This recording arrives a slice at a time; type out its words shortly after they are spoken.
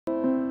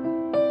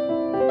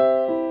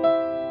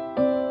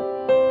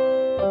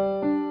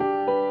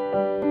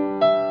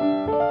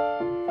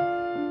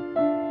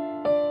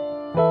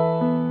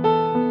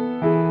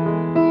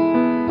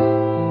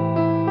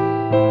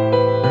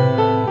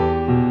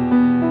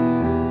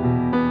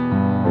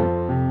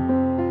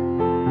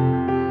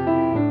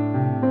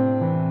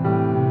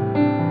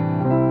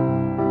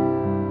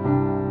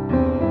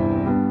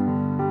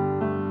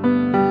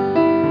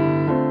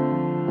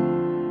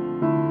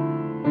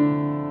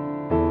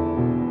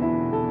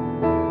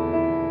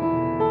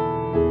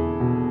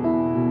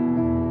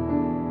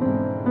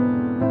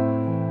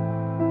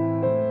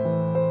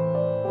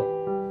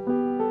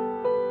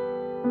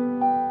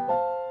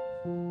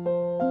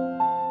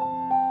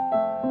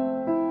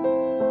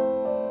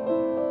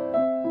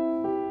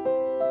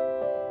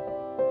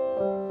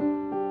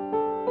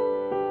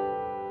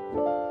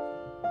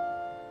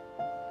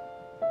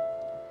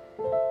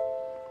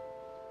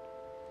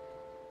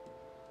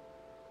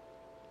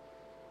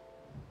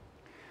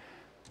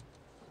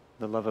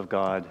The love of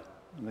God,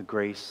 and the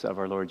grace of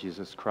our Lord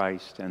Jesus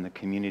Christ, and the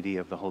community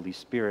of the Holy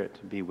Spirit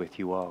be with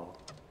you all.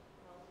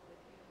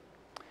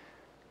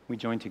 We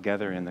join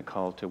together in the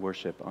call to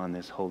worship on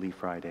this Holy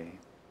Friday.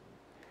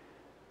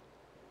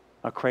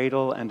 A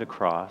cradle and a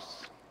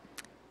cross,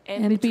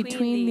 and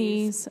between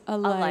these a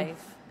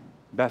life.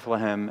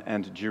 Bethlehem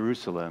and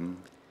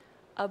Jerusalem,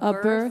 A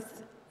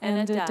birth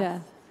and a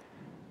death.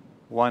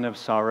 One of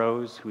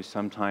sorrows who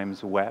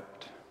sometimes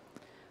wept,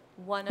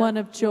 One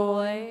of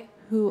joy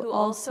who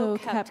also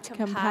kept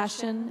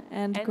compassion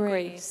and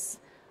grace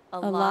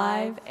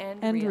alive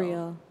and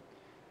real.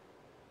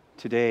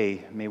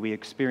 Today, may we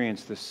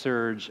experience the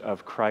surge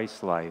of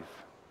Christ's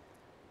life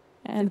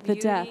And the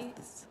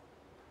deaths,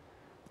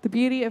 the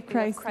beauty of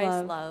Christ's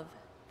love,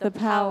 the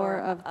power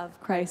of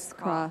Christ's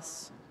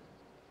cross.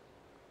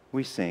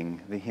 We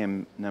sing the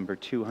hymn number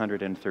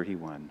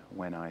 231,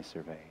 When I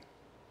Survey.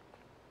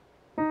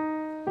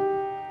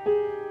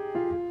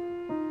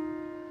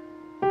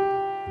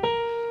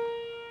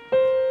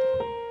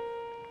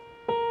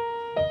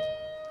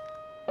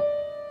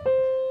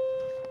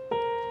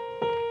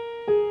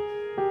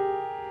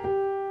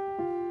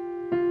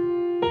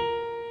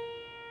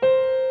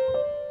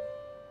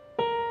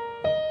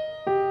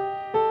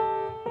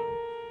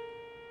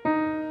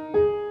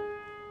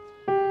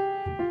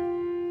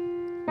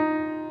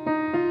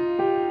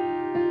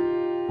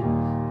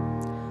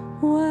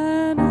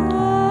 When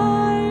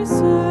I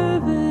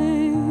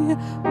survey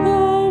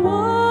the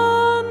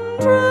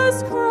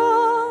wondrous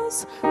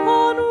cross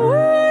on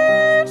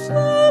which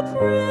the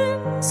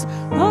Prince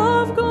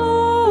of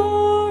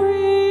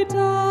Glory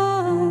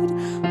died,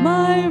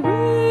 my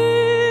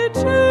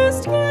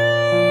richest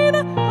gain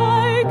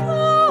I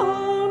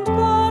count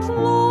but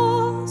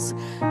loss,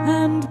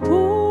 and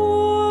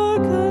pour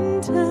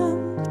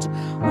contempt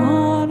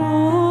on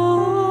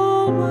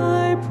all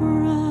my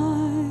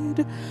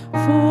pride.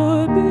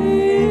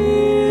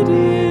 Forbid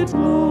it,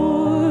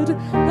 Lord,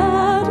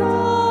 that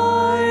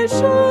I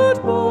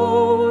should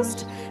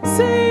boast,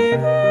 save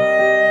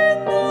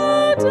in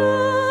the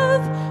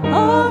death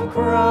of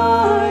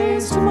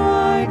Christ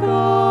my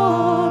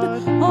God,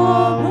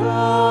 of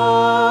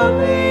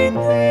loving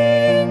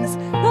things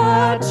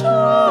that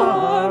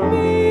charm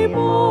me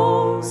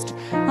most.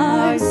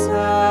 I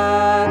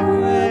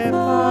sacrifice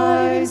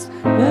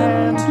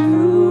them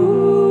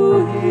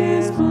to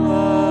his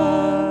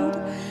blood.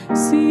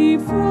 See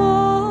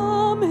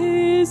from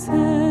his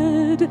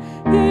head,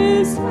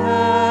 his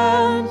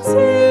hands,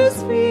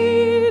 his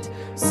feet,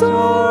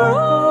 sorrow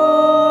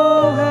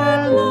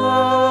and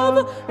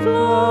love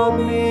flow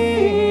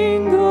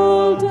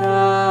mingled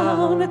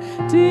down.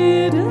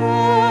 Did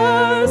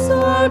e'er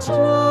such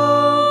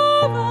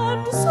love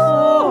and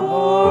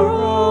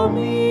sorrow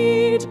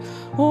meet,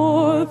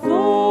 or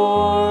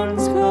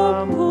thorns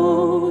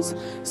compose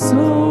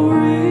so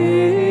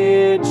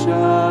rich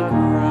a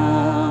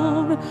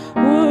crown?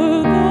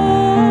 Were the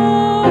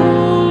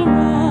whole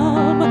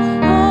realm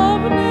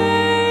of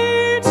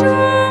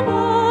nature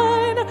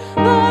mine,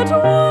 that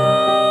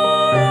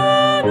were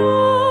an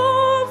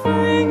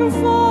offering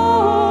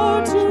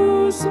far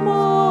too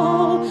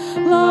small.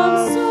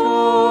 Love so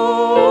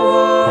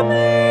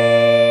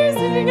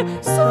amazing,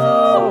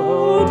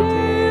 so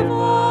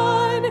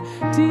divine,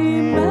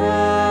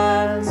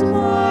 demands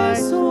my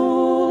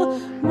soul,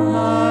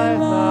 my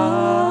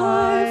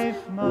life,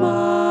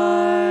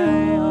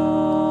 my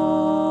own.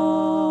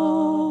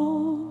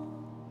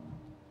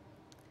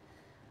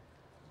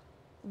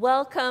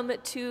 Welcome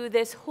to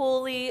this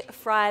Holy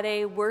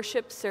Friday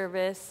worship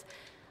service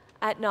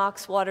at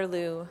Knox,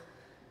 Waterloo.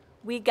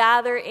 We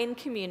gather in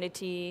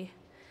community,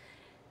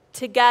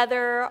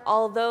 together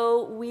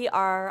although we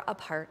are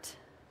apart,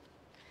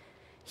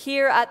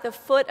 here at the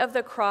foot of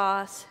the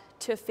cross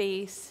to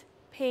face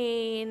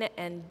pain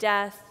and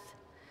death,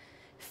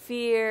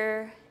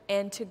 fear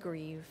and to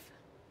grieve.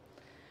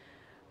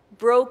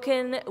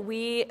 Broken,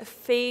 we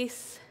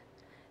face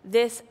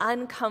this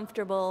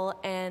uncomfortable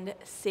and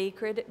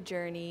sacred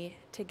journey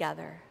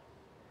together.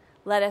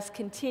 Let us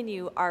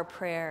continue our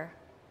prayer.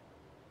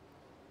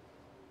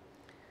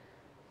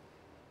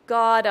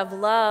 God of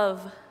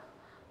love,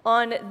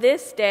 on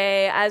this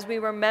day, as we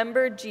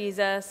remember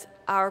Jesus,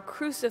 our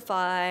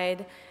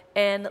crucified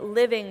and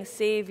living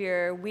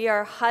Savior, we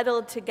are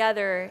huddled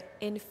together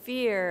in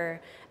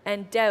fear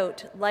and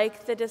doubt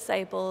like the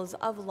disciples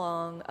of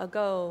long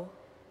ago.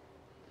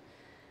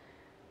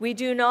 We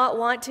do not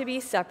want to be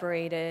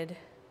separated.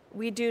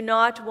 We do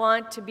not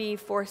want to be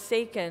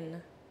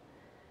forsaken.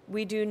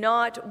 We do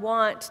not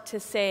want to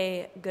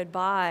say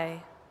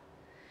goodbye.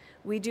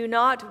 We do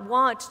not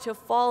want to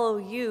follow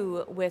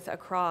you with a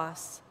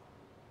cross.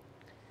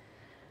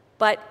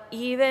 But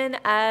even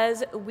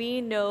as we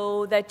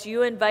know that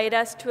you invite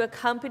us to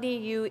accompany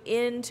you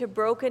into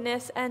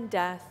brokenness and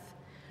death,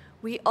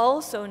 we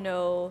also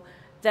know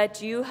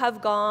that you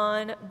have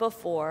gone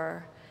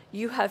before.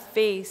 You have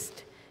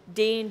faced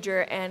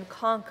danger and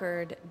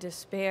conquered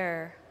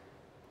despair.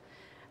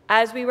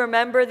 As we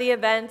remember the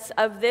events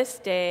of this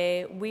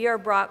day, we are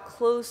brought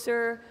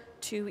closer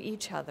to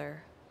each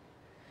other.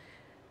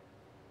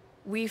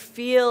 We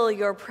feel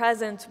your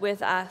presence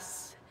with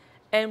us,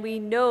 and we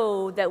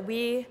know that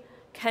we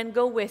can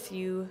go with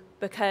you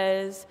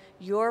because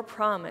your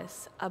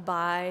promise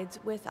abides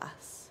with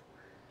us.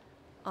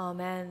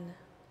 Amen.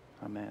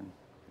 Amen.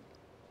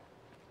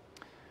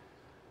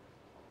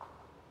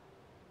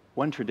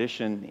 One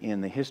tradition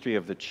in the history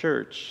of the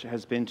church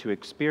has been to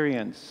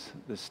experience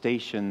the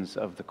Stations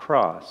of the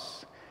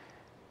Cross,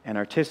 an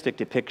artistic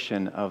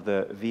depiction of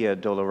the Via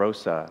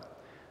Dolorosa,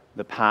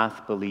 the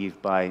path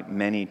believed by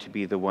many to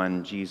be the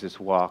one Jesus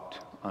walked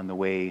on the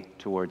way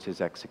towards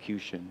his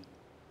execution.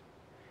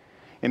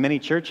 In many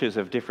churches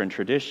of different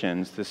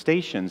traditions, the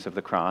Stations of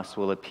the Cross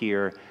will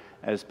appear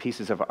as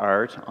pieces of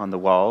art on the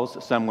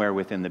walls somewhere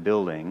within the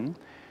building.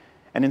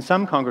 And in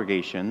some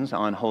congregations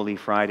on Holy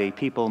Friday,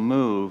 people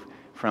move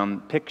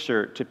from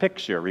picture to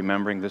picture,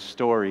 remembering the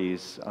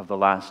stories of the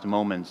last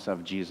moments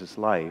of Jesus'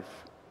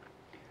 life.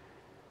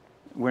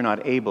 We're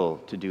not able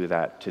to do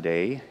that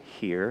today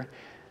here,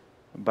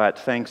 but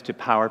thanks to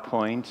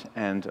PowerPoint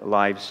and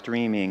live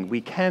streaming, we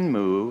can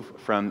move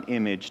from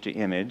image to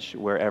image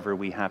wherever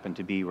we happen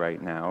to be right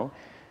now.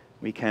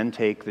 We can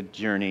take the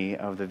journey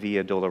of the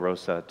Via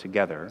Dolorosa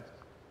together.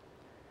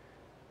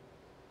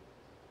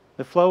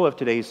 The flow of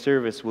today's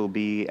service will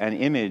be an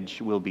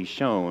image will be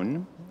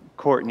shown.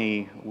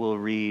 Courtney will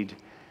read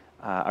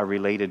a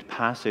related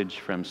passage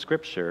from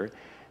Scripture,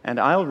 and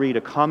I'll read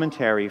a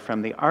commentary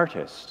from the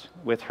artist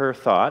with her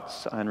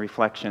thoughts and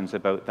reflections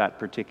about that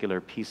particular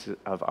piece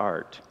of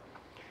art.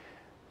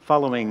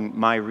 Following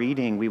my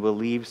reading, we will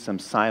leave some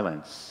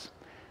silence,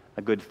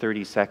 a good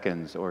 30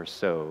 seconds or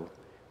so,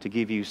 to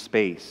give you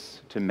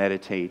space to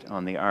meditate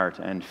on the art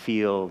and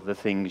feel the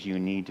things you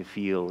need to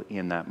feel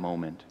in that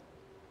moment.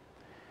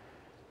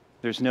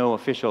 There's no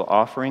official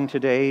offering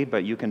today,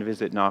 but you can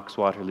visit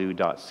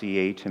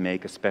knoxwaterloo.ca to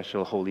make a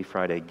special Holy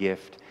Friday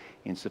gift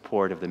in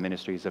support of the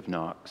ministries of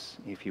Knox,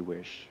 if you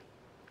wish.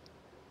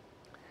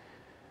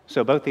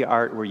 So about the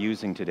art we're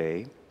using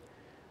today,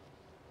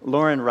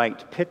 Lauren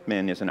Wright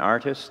Pittman is an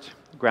artist,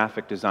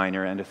 graphic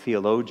designer, and a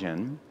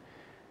theologian.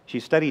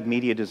 She studied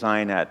media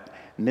design at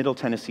Middle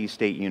Tennessee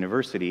State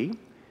University,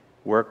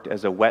 worked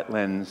as a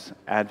wetlands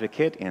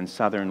advocate in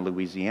southern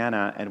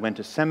Louisiana, and went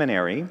to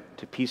seminary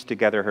to piece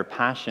together her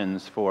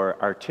passions for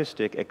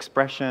artistic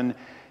expression,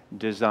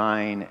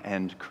 design,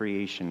 and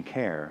creation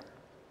care.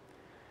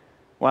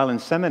 While in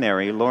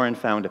seminary, Lauren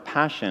found a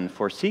passion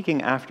for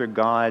seeking after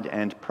God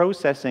and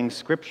processing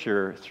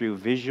Scripture through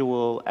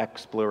visual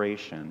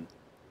exploration.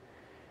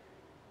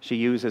 She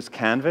uses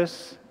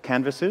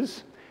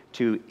canvases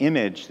to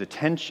image the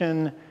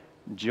tension,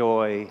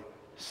 joy,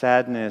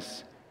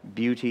 sadness,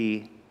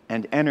 beauty,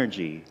 and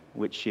energy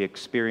which she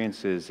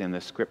experiences in the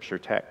Scripture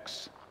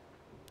texts.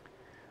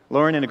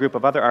 Lauren and a group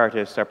of other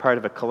artists are part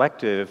of a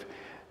collective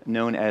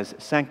known as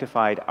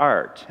Sanctified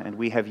Art, and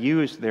we have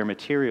used their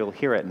material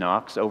here at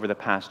Knox over the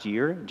past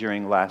year,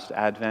 during last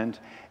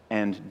Advent,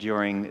 and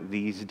during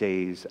these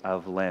days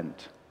of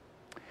Lent.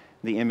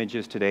 The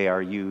images today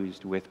are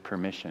used with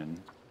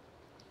permission.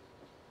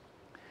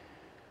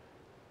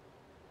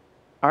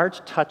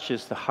 Art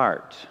touches the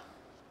heart,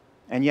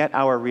 and yet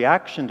our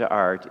reaction to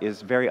art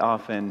is very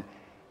often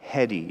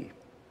heady.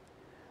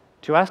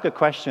 To ask a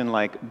question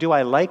like, do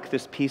I like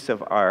this piece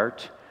of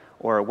art,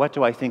 or what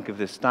do I think of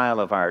this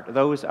style of art?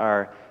 Those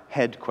are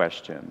head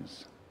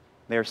questions.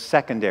 They're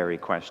secondary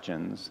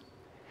questions.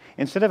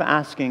 Instead of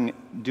asking,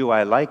 do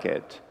I like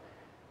it,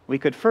 we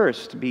could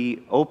first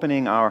be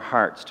opening our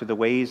hearts to the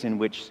ways in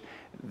which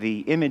the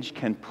image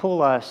can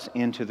pull us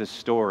into the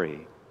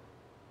story.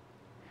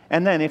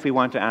 And then if we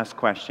want to ask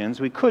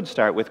questions, we could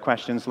start with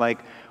questions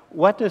like,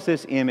 what does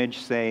this image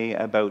say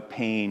about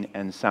pain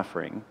and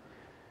suffering?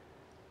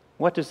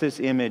 What does this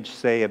image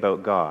say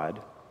about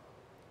God?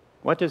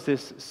 What does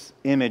this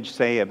image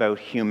say about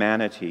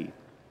humanity?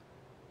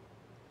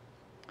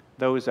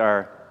 Those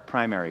are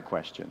primary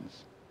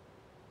questions.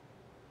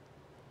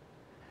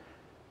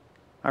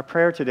 Our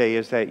prayer today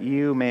is that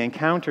you may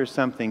encounter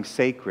something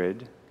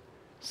sacred,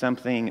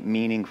 something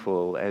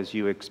meaningful as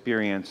you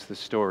experience the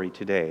story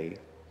today.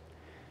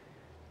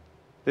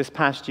 This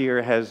past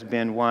year has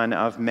been one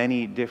of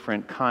many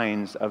different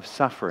kinds of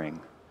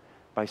suffering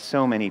by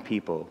so many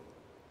people.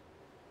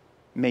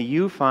 May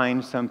you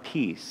find some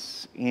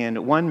peace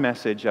in one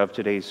message of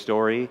today's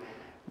story,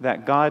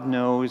 that God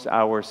knows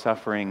our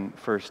suffering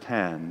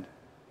firsthand.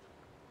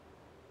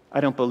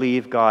 I don't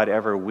believe God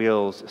ever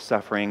wills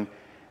suffering,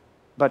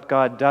 but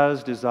God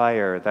does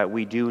desire that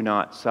we do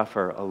not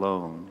suffer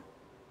alone.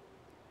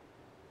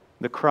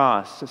 The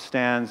cross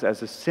stands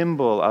as a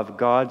symbol of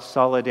God's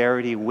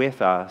solidarity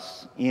with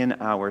us in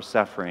our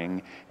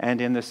suffering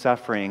and in the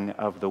suffering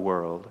of the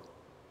world.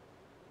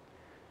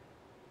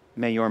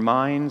 May your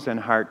minds and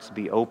hearts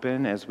be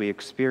open as we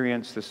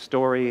experience the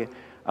story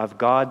of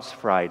God's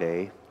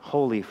Friday,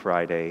 Holy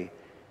Friday,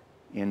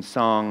 in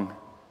song,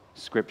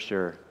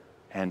 Scripture,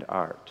 and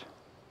art.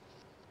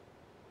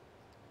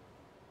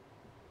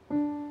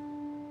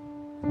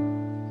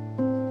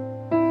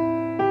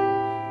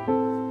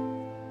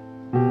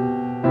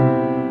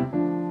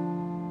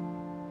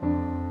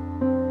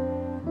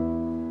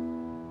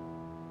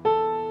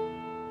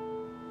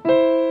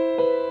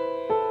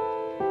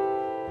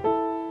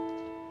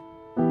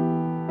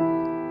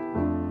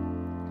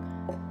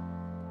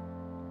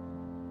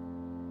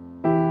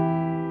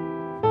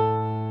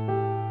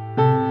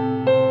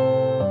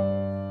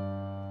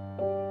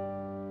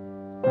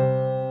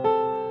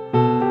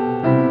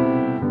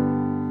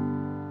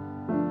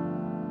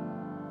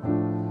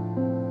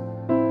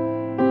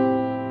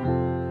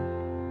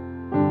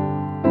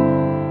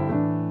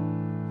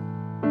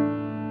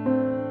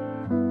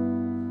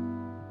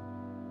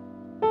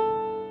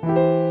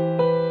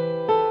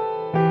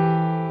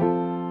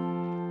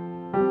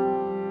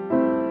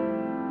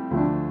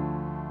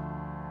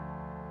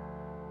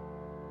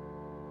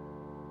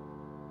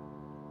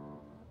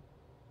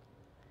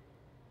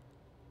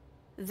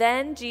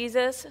 Then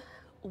Jesus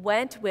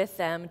went with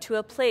them to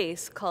a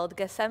place called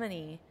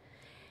Gethsemane,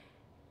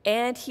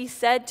 and he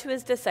said to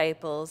his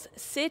disciples,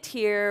 "Sit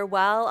here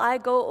while I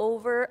go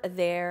over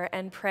there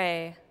and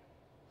pray."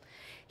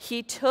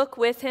 He took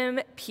with him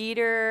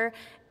Peter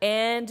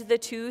and the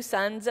two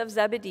sons of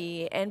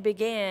Zebedee and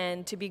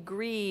began to be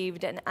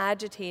grieved and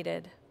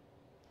agitated.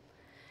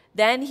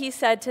 Then he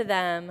said to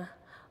them,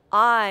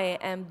 "I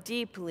am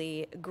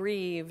deeply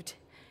grieved,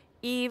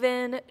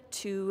 even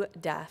to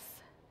death.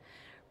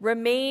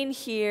 Remain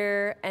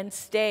here and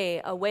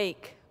stay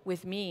awake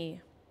with me."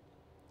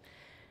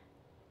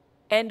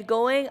 And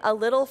going a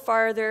little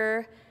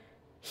farther,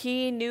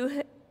 he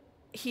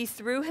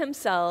threw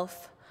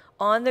himself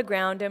on the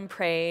ground and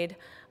prayed,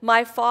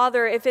 "My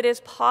Father, if it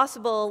is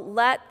possible,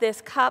 let this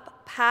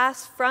cup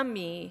pass from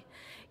me,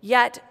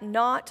 yet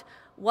not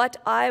what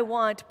I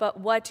want, but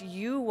what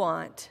you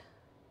want."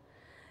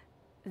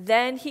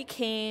 Then he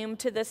came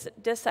to the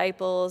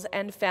disciples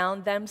and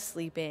found them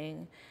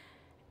sleeping.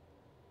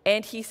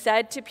 And he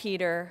said to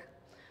Peter,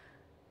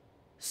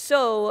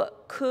 "So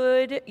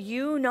could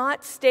you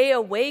not stay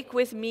awake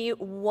with me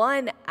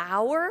 1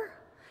 hour?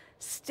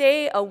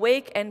 Stay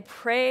awake and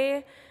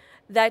pray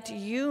that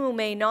you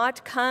may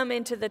not come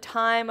into the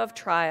time of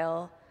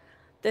trial.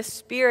 The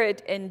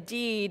spirit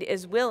indeed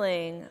is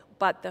willing,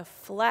 but the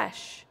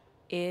flesh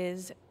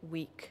is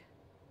weak."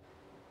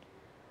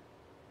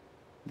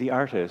 The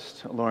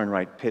artist, Lauren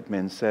Wright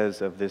Pittman,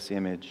 says of this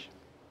image,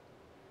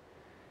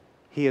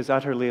 "He is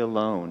utterly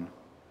alone.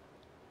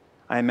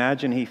 I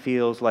imagine he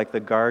feels like the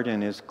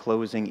garden is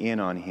closing in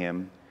on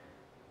him,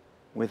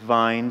 with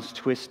vines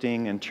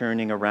twisting and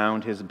turning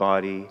around his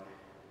body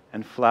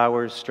and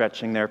flowers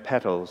stretching their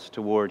petals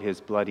toward his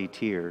bloody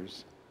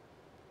tears.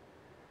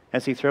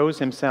 As he throws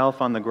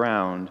himself on the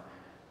ground,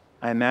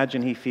 I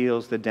imagine he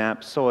feels the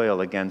damp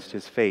soil against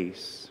his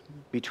face,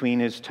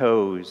 between his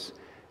toes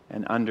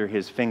and under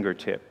his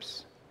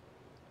fingertips,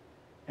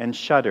 and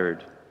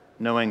shuddered,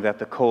 knowing that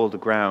the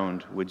cold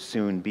ground would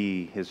soon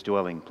be his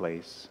dwelling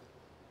place."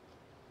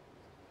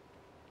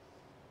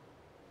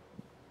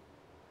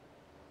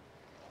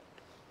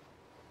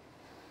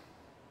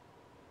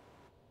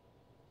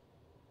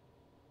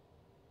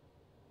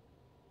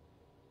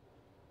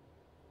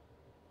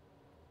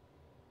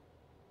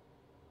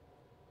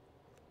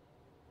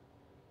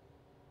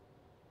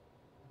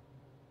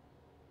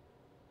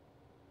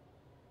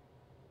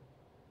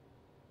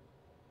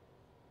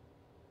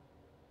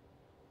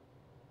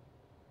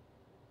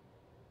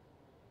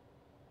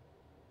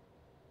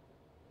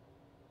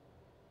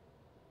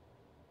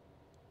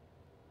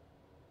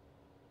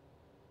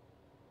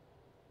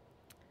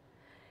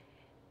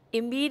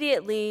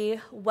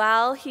 Immediately,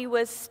 while he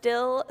was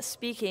still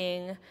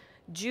speaking,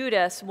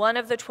 Judas, one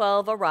of the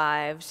 12,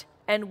 arrived,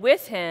 and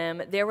with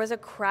him there was a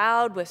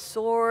crowd with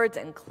swords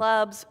and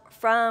clubs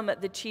from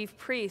the chief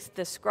priests,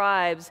 the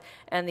scribes,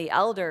 and the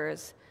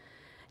elders.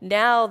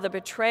 Now the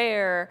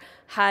betrayer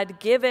had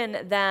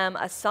given them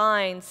a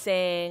sign,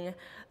 saying,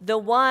 "The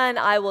one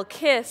I will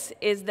kiss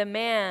is the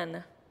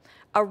man.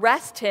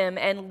 Arrest him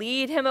and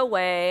lead him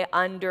away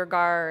under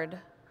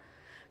guard."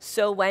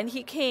 So when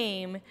he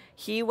came,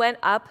 he went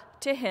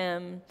up to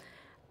him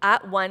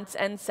at once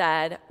and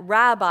said,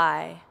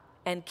 "Rabbi,"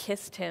 and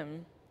kissed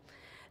him.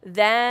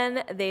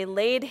 Then they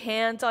laid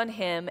hands on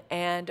him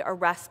and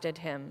arrested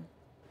him.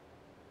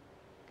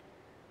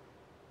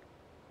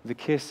 The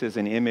kiss is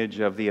an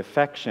image of the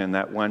affection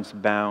that once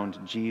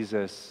bound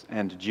Jesus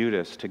and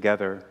Judas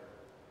together.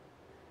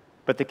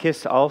 But the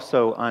kiss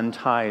also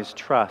unties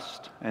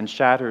trust and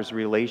shatters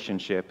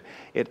relationship.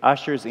 It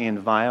ushers in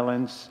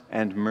violence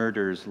and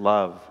murders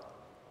love.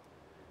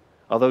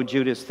 Although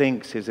Judas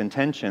thinks his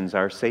intentions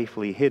are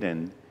safely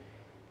hidden,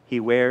 he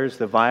wears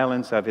the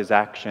violence of his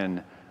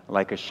action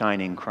like a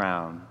shining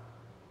crown.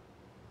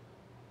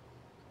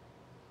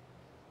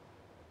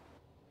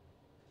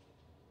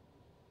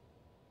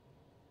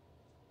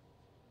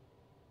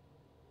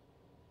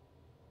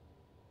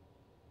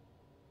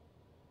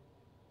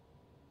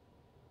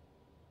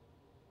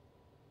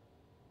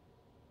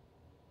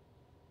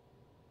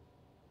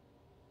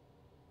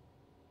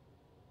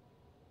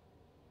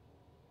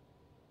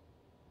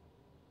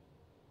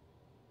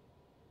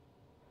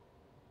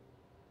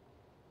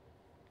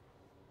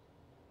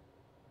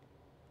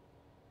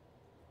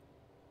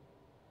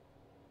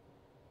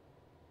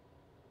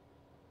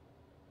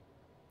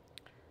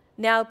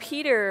 Now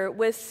Peter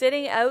was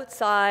sitting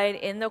outside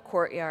in the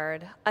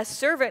courtyard. A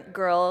servant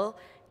girl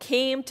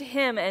came to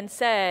him and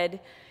said,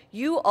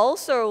 "You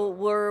also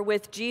were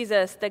with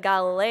Jesus the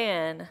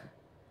Galilean."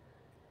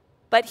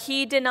 But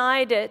he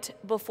denied it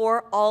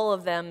before all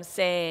of them,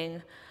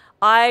 saying,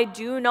 "I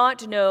do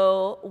not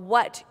know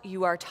what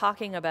you are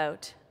talking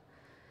about."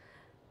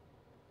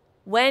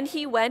 When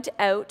he went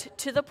out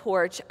to the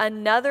porch,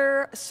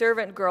 another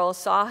servant girl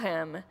saw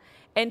him,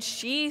 and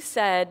she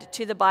said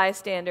to the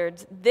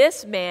bystanders,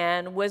 "This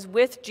man was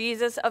with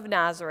Jesus of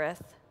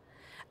Nazareth."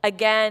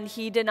 Again,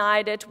 he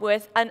denied it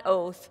with an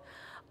oath,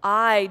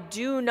 "I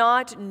do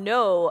not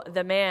know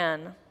the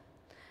man."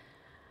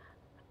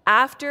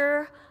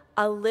 After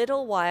a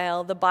little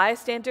while, the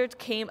bystanders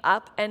came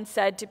up and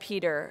said to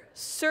Peter,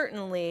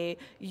 "Certainly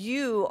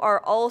you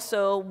are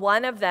also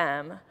one of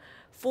them,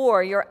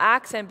 for your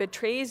accent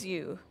betrays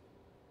you."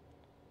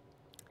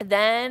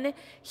 Then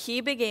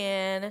he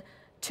began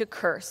to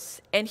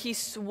curse, and he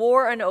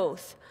swore an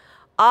oath,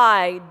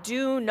 "I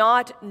do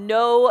not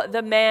know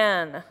the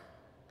man."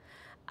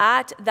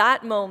 At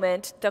that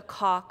moment, the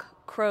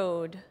cock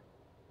crowed.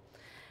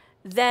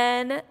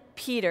 Then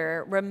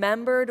Peter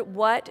remembered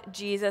what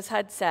Jesus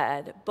had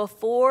said,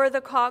 "Before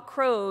the cock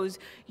crows,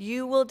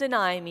 you will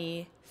deny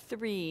me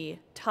 3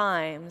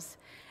 times."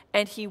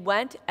 And he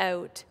went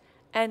out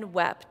and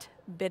wept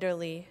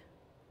bitterly.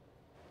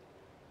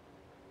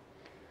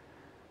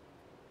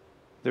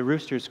 The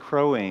rooster's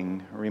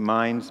crowing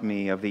reminds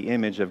me of the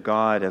image of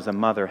God as a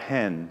mother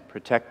hen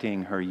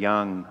protecting her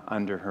young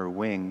under her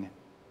wing.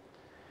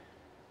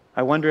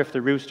 I wonder if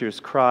the rooster's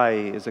cry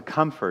is a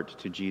comfort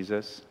to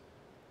Jesus.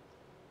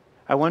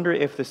 I wonder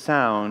if the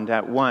sound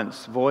at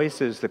once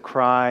voices the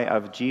cry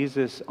of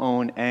Jesus'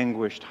 own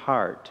anguished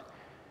heart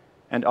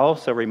and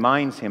also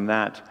reminds him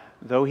that,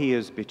 though he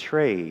is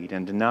betrayed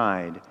and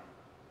denied,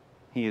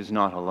 he is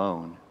not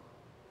alone.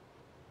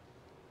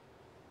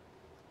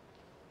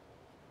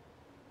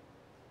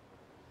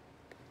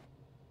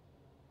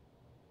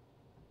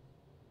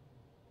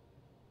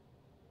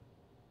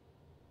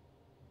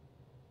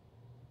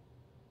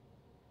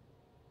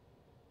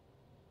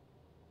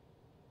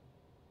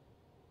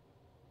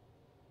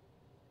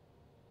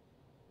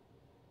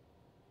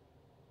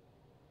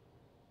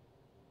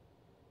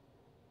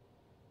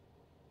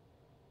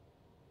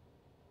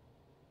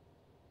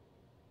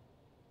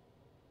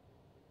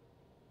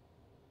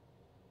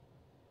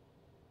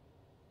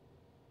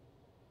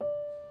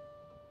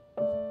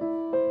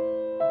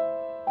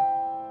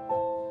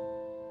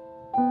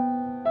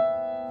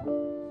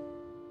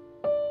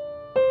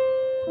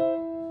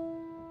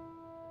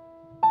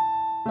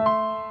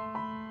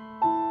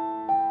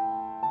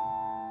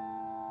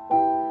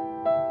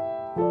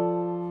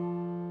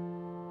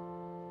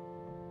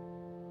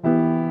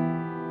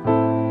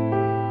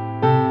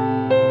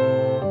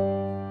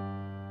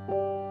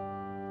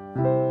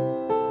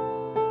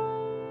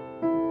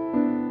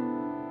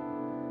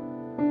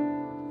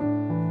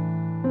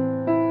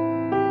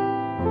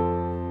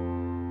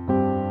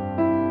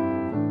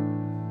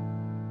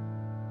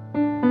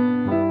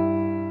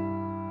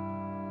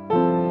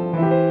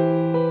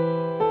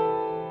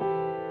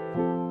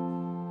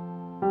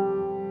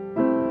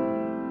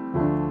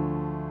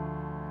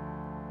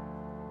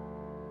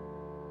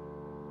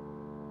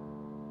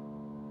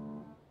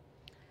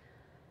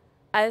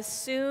 As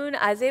soon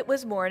as it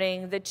was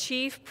morning, the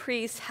chief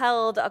priests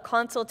held a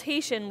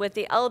consultation with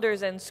the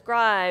elders and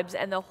scribes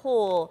and the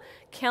whole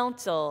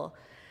council.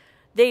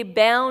 They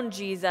bound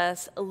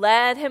Jesus,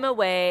 led him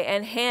away,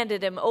 and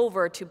handed him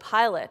over to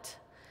Pilate.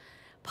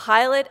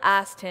 Pilate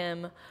asked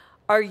him,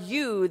 "Are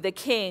you the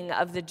king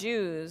of the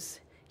Jews?"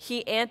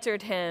 He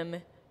answered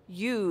him,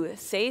 "You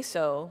say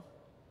so."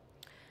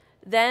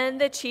 Then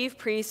the chief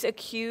priests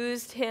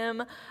accused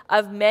him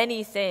of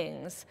many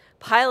things.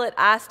 Pilate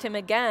asked him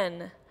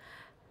again,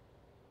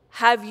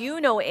 "Have you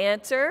no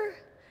answer?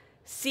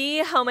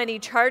 See how many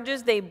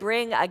charges they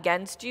bring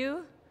against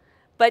you?"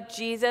 But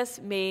Jesus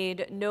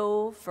made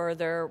no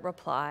further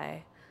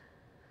reply,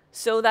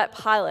 so that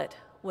Pilate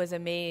was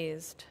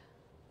amazed.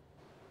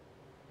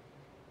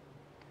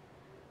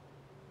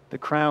 The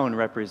crown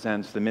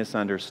represents the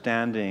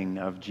misunderstanding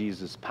of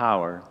Jesus'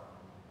 power.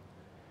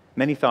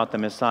 Many thought the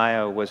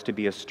Messiah was to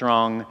be a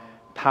strong,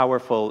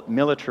 powerful,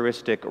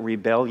 militaristic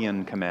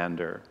rebellion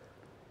commander.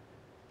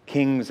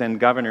 Kings and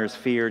governors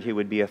feared he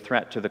would be a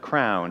threat to the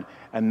crown,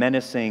 a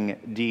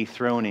menacing,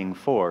 dethroning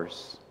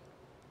force.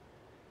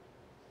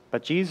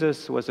 But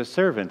Jesus was a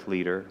servant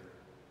leader.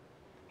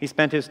 He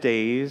spent his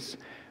days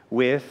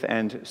with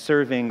and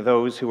serving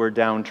those who were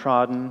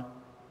downtrodden,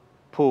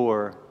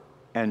 poor,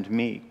 and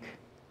meek.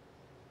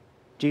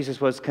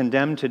 Jesus was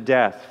condemned to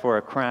death for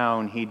a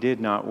crown he did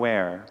not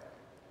wear.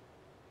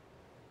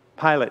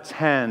 Pilate's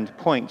hand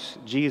points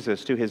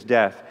Jesus to his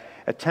death,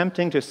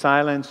 attempting to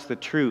silence the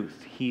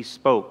truth he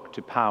spoke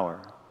to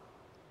power.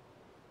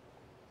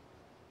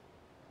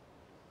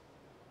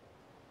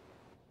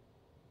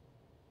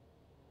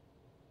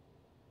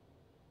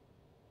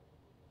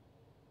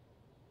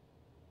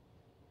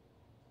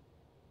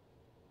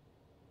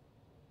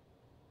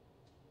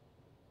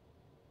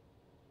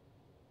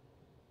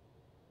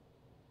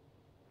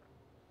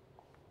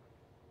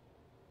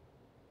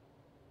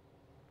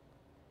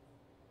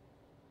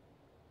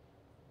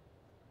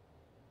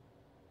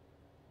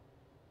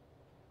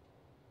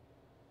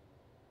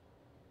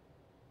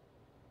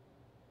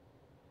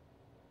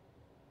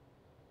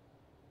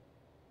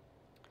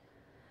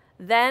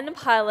 Then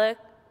Pilate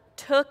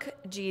took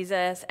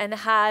Jesus and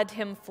had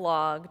him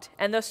flogged,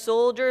 and the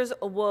soldiers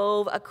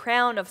wove a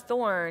crown of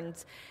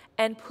thorns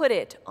and put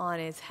it on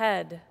his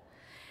head.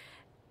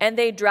 And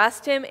they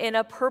dressed him in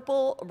a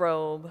purple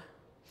robe.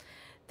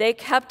 They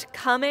kept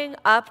coming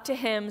up to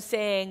him,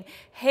 saying,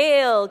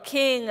 "Hail,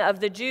 King of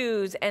the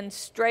Jews," and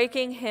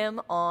striking him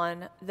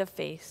on the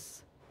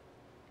face.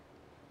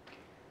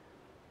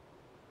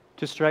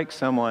 To strike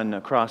someone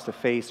across the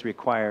face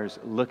requires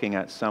looking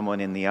at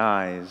someone in the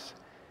eyes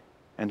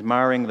and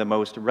marring the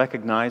most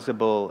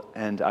recognizable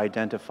and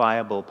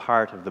identifiable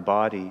part of the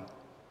body.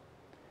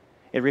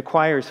 It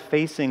requires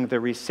facing the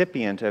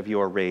recipient of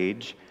your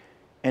rage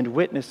and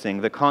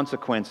witnessing the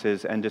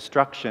consequences and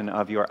destruction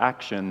of your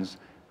actions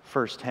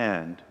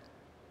firsthand.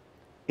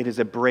 It is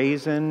a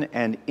brazen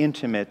and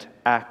intimate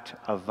act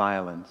of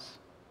violence.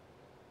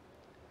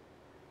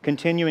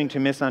 Continuing to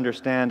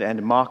misunderstand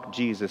and mock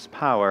Jesus'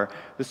 power,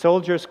 the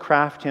soldiers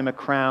craft him a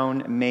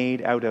crown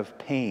made out of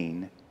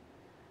pain,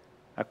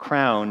 a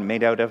crown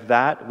made out of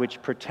that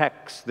which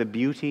protects the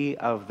beauty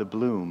of the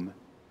bloom.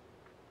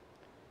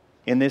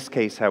 In this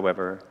case,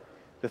 however,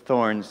 the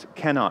thorns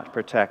cannot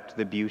protect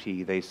the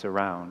beauty they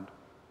surround.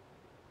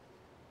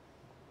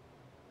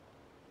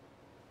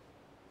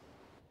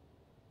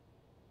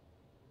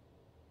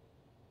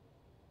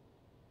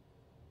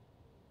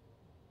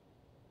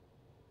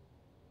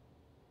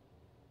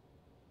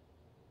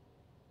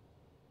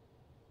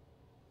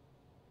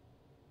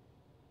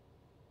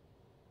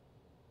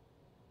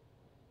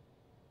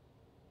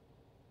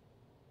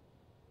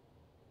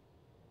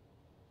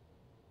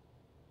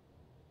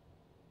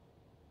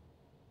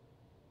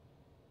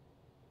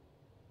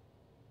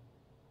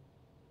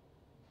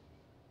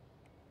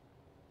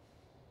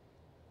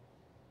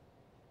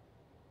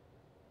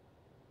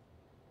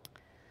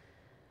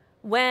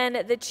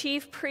 When the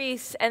chief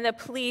priests and the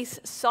police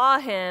saw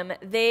him,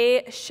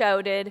 they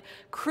shouted,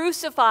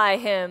 "Crucify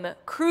him!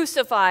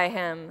 Crucify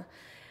him!"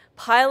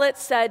 Pilate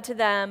said to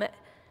them,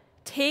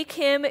 "Take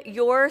him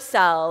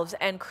yourselves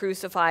and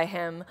crucify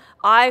him.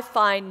 I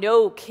find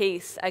no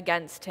case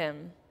against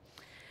him."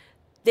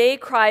 They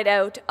cried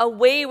out,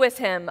 "Away with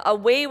him!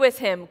 Away with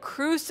him!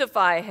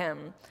 Crucify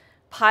him!"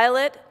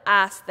 Pilate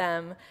asked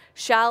them,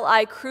 "Shall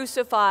I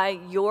crucify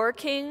your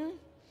king?"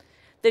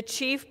 The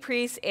chief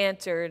priests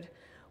answered,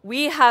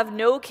 "We have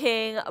no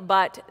king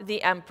but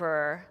the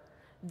emperor."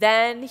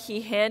 Then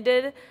he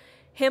handed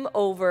him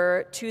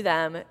over to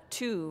them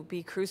to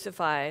be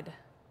crucified.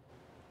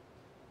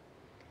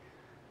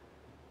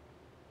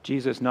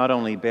 Jesus not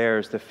only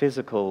bears the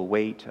physical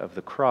weight of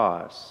the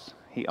cross,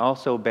 he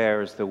also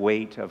bears the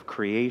weight of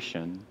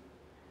creation.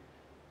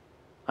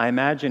 I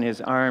imagine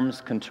his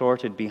arms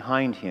contorted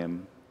behind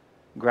him,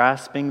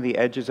 grasping the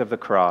edges of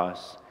the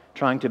cross,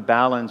 trying to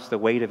balance the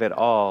weight of it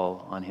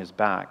all on his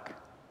back.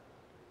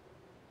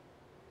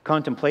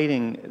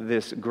 Contemplating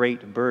this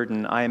great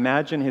burden, I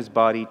imagine his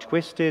body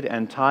twisted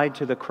and tied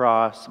to the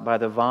cross by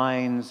the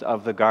vines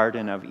of the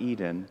Garden of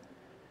Eden,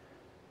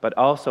 but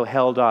also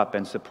held up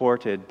and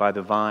supported by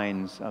the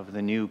vines of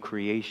the new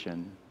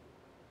creation.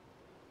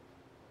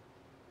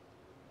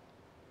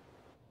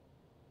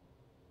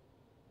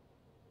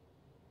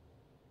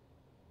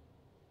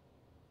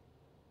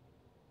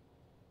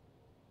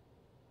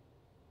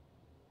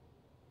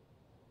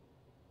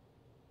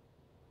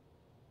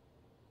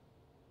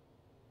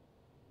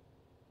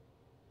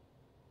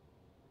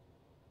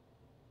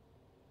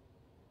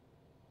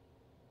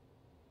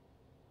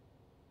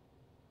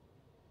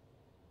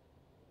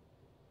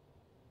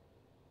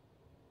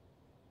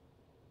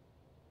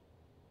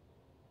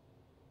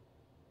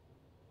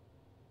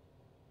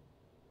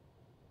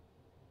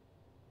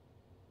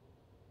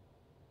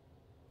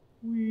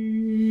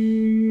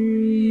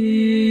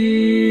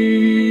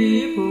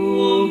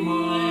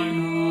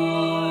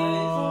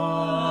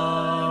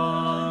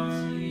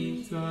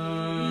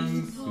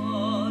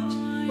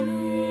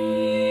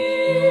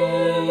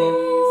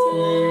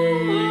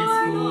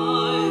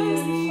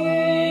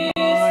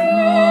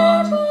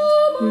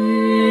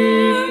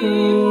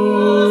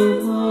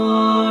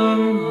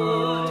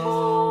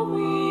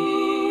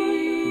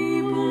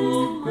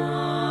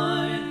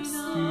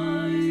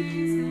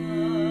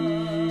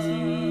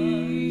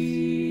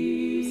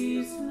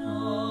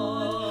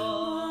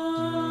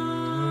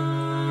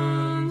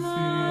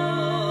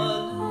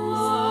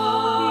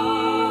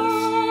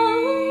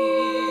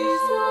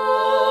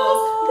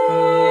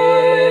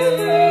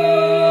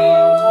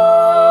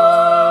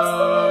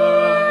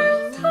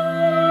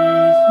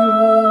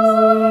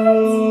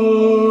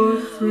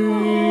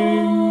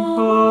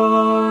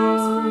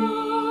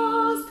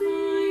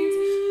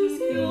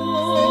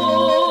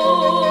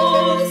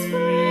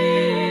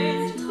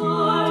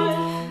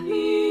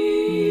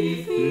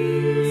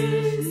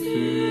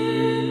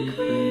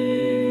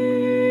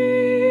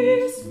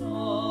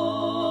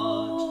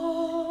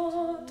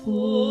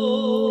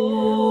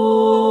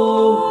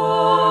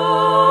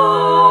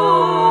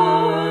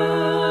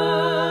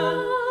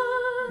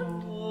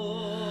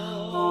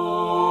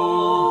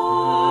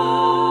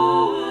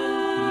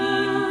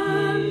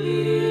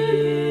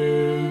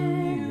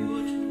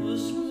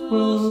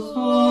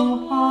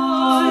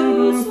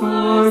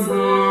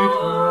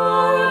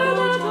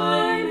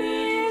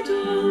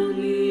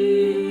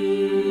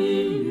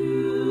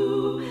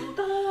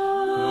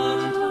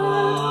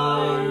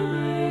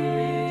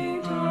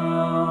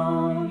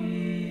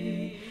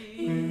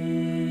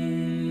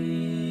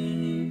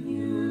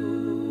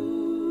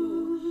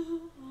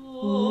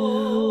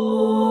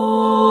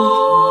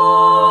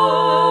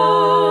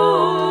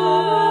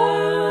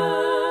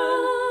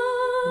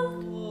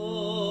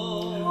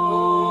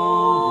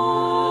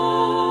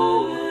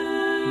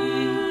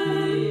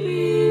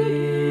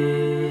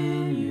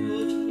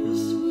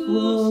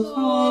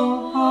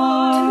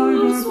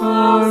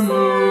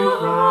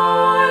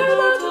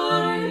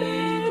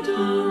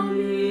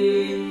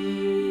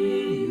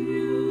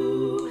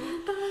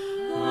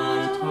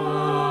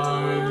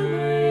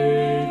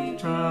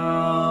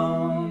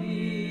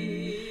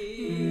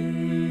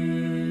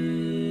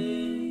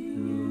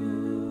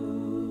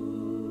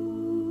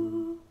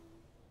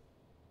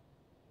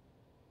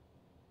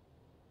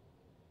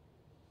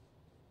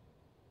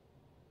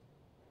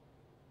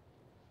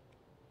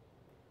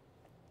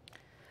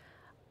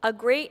 A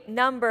great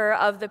number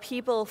of the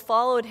people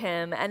followed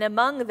him, and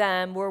among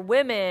them were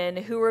women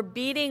who were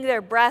beating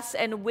their breasts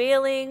and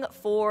wailing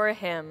for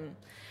him.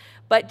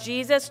 But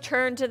Jesus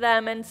turned to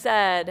them and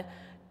said,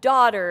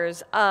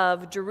 "Daughters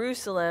of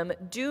Jerusalem,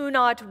 do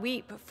not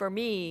weep for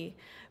me,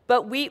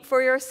 but weep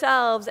for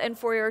yourselves and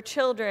for your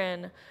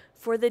children.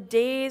 For the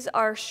days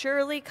are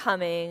surely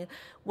coming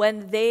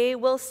when they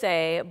will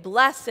say,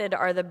 'Blessed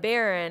are the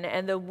barren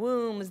and the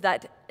wombs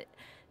that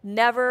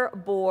never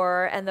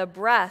bore and the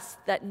breasts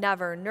that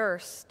never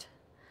nursed.'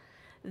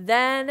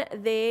 Then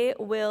they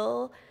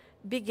will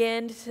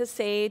begin to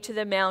say to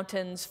the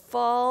mountains,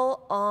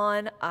 'Fall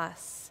on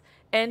us,'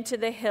 and to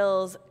the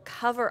hills,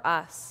 'Cover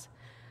us.'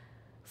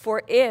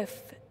 For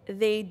if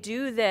they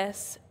do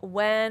this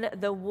when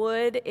the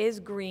wood is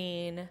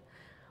green,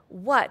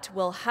 what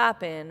will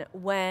happen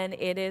when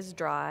it is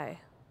dry?"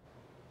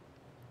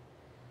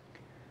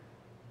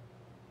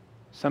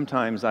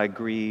 Sometimes I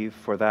grieve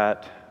for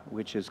that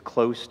which is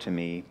close to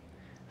me,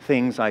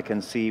 things I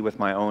can see with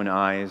my own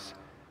eyes,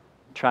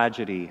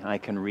 tragedy I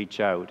can reach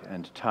out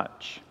and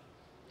touch.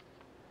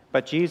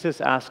 But Jesus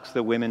asks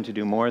the women to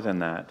do more than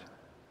that.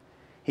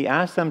 He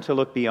asks them to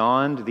look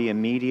beyond the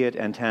immediate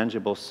and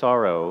tangible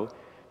sorrow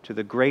to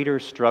the greater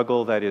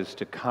struggle that is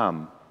to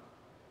come.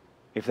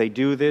 If they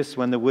do this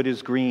when the wood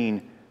is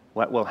green,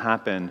 what will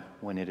happen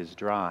when it is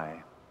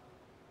dry?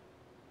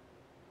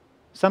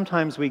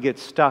 Sometimes we get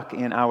stuck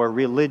in our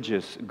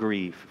religious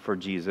grief for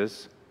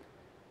Jesus.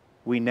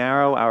 We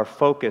narrow our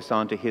focus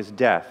onto his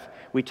death.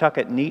 We tuck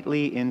it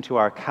neatly into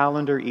our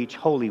calendar each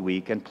Holy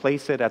Week and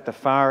place it at the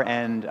far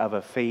end of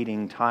a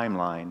fading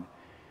timeline.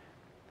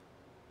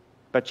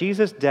 But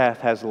Jesus' death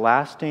has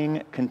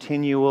lasting,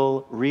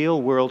 continual,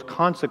 real-world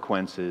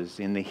consequences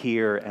in the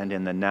here and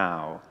in the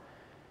now.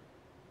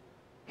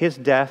 His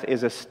death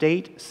is a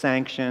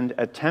state-sanctioned,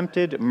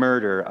 attempted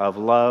murder of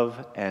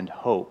love and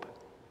hope.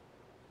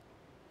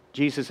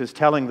 Jesus is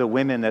telling the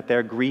women that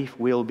their grief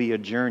will be a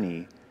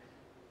journey,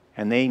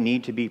 and they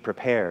need to be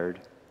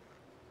prepared.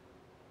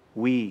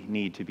 We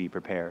need to be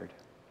prepared.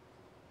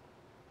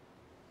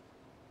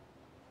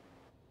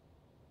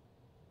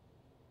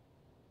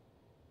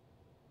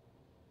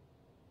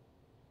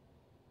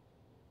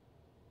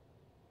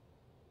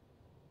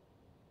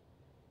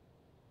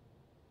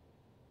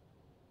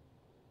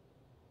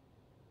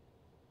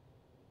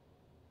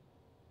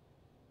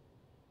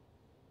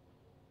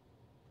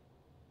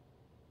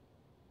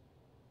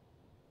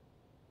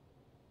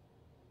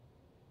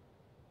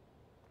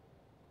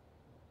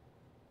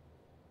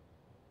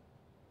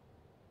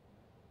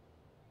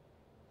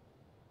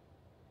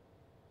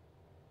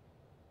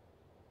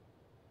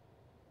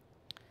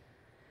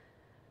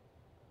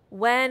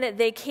 When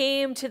they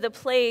came to the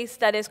place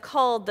that is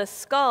called the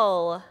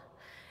Skull,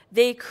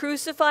 they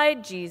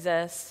crucified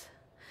Jesus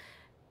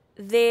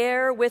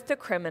there with the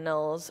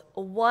criminals,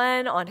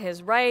 one on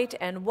his right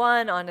and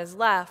one on his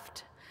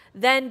left.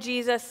 Then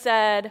Jesus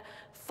said,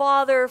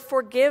 "Father,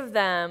 forgive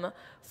them,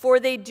 for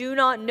they do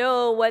not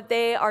know what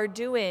they are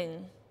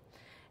doing."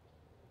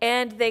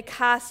 And they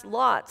cast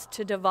lots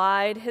to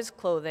divide his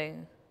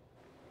clothing.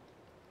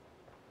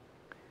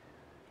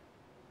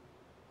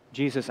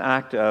 Jesus'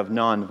 act of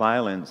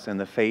nonviolence in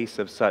the face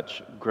of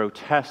such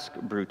grotesque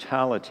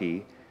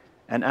brutality,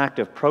 an act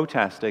of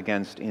protest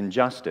against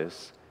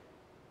injustice,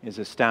 is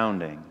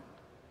astounding.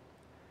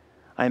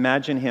 I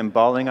imagine him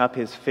balling up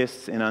his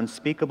fists in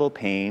unspeakable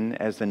pain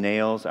as the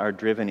nails are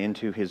driven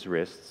into his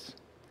wrists.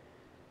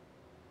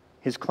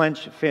 His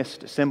clenched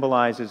fist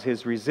symbolizes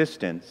his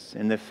resistance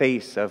in the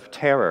face of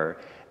terror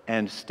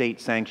and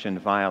state-sanctioned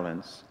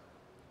violence.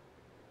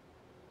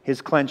 His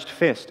clenched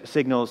fist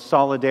signals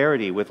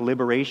solidarity with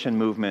liberation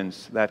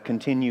movements that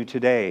continue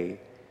today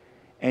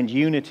and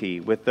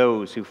unity with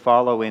those who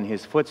follow in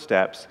his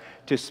footsteps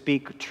to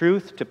speak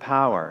truth to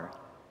power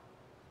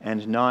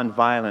and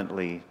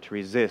non-violently to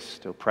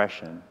resist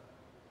oppression.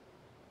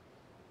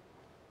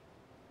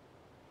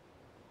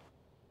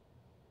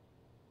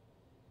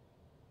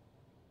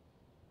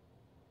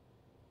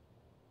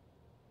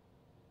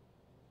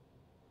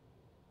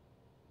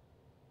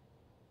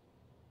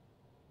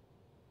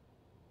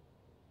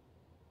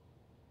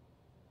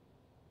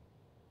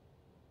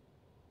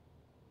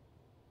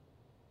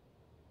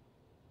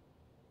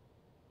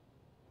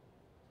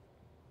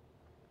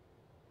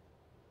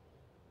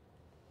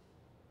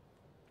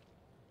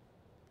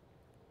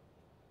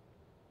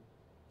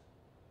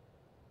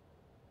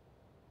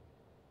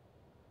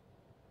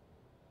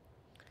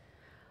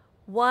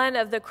 One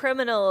of the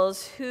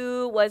criminals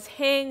who was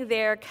hanged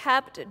there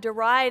kept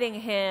deriding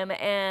him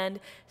and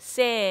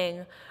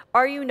saying,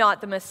 "Are you not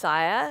the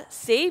Messiah?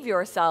 Save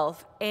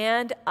yourself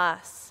and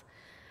us."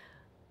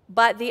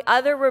 But the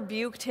other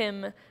rebuked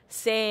him,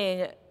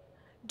 saying,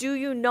 "Do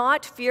you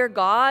not fear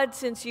God,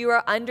 since you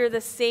are under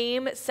the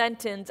same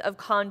sentence of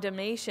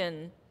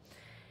condemnation?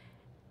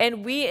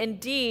 And we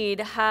indeed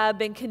have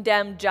been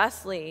condemned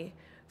justly,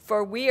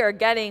 for we are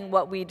getting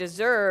what we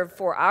deserve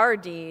for our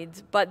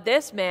deeds, but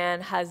this man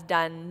has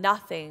done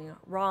nothing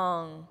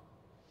wrong."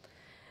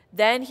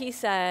 Then he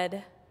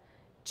said,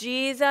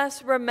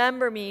 Jesus,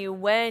 remember me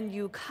when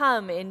you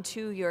come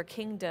into your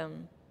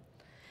kingdom.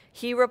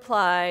 He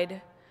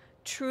replied,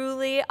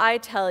 truly I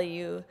tell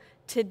you,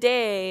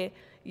 today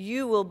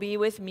you will be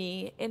with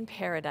me in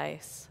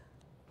paradise.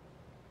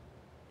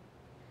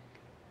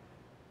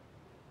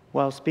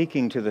 While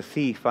speaking to the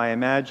thief, I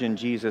imagine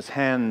Jesus'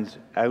 hands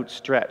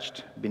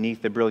outstretched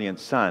beneath the brilliant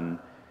sun,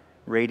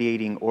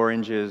 radiating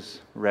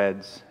oranges,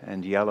 reds,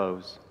 and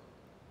yellows.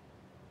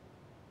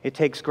 It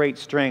takes great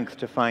strength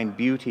to find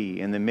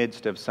beauty in the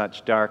midst of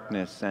such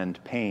darkness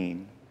and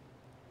pain.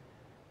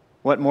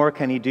 What more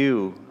can he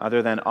do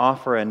other than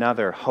offer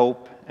another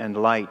hope and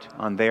light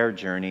on their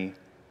journey?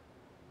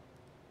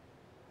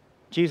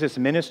 Jesus'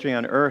 ministry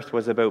on earth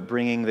was about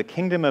bringing the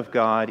kingdom of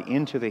God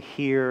into the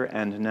here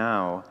and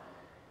now.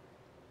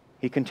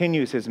 He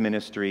continues his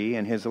ministry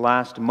in his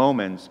last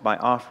moments by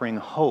offering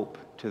hope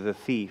to the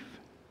thief.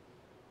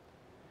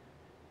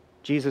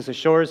 Jesus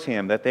assures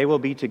him that they will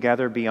be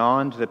together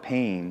beyond the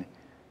pain,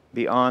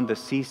 beyond the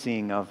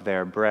ceasing of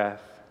their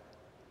breath.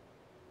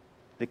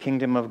 The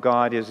kingdom of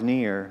God is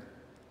near,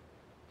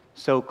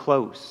 so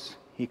close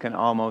he can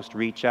almost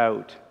reach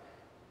out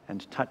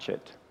and touch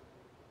it.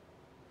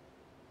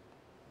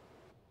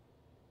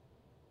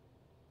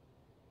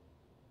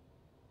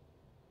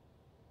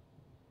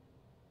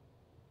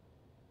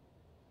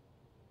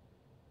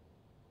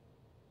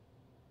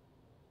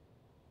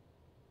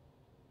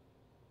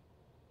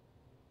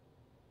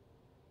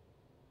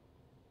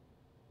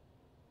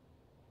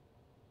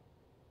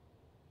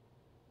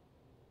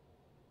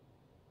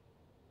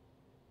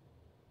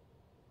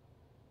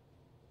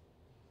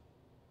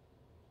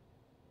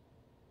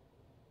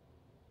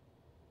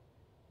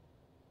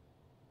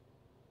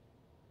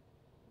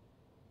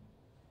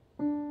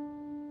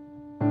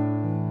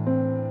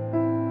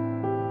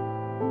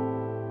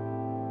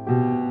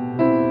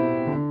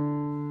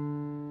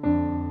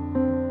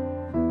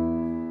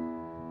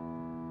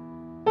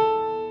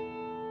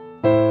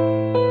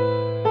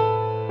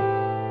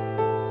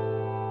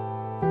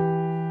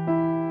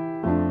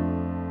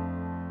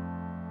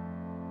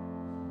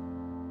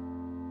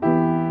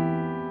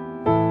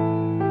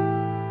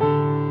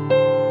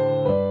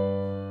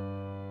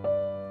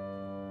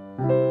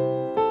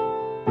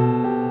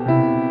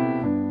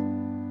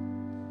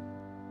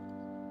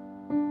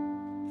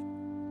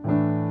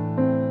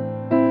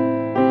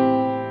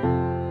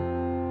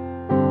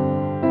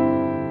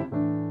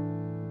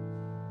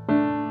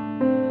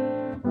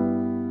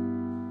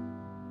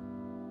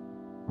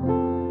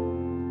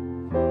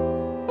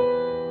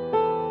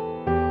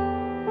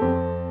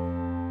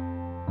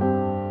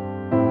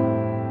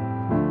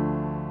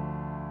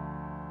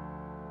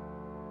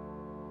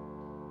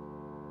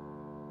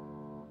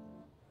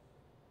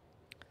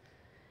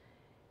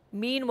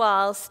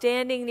 Meanwhile,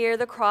 standing near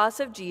the cross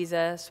of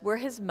Jesus were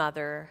his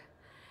mother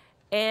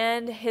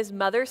and his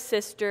mother's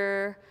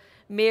sister,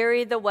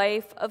 Mary, the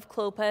wife of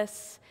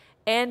Clopas,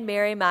 and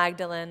Mary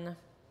Magdalene.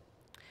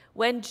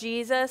 When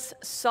Jesus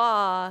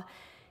saw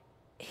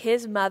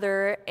his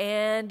mother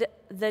and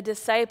the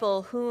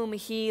disciple whom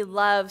he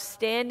loved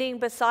standing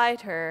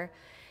beside her,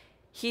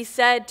 he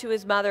said to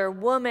his mother,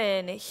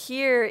 "Woman,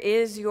 here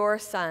is your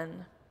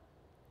son."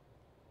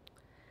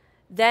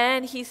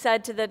 Then he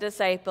said to the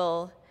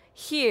disciple,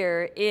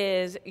 "Here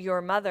is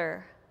your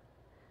mother."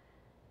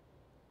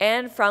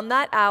 And from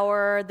that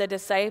hour, the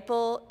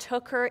disciple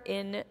took her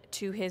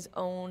into his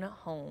own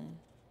home.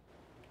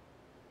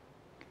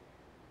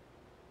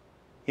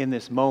 In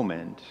this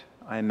moment,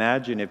 I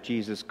imagine if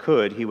Jesus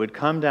could, he would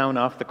come down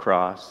off the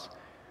cross,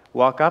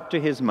 walk up to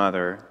his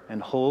mother,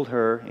 and hold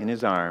her in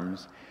his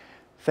arms,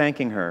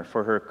 thanking her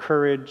for her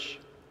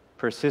courage,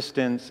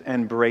 persistence,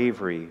 and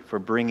bravery for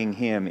bringing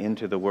him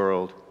into the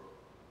world.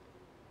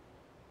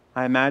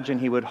 I imagine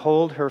he would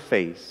hold her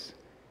face,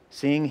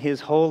 seeing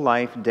his whole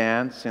life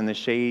dance in the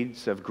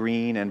shades of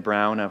green and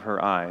brown of her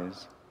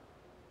eyes.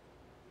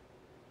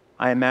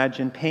 I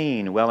imagine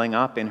pain welling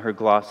up in her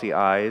glossy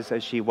eyes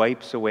as she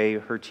wipes away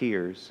her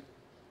tears.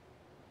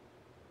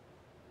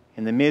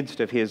 In the midst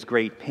of his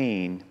great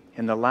pain,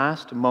 in the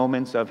last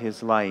moments of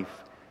his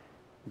life,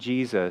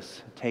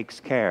 Jesus takes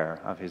care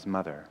of his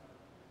mother.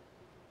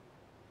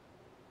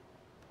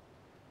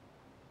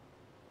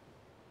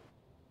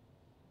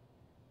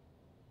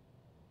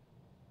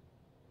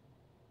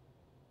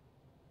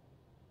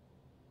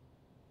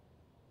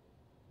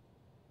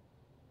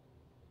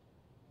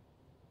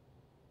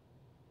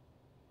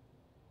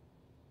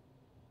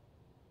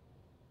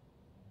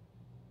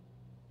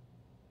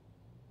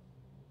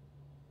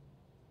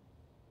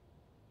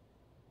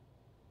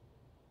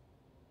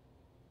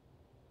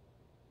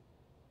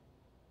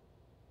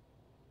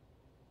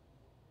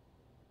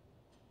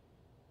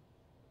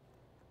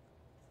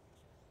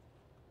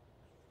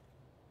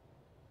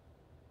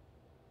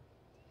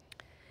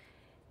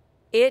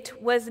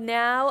 It was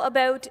now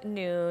about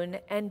noon,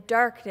 and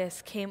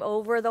darkness came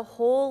over the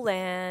whole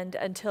land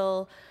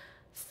until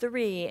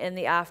 3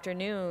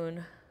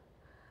 p.m.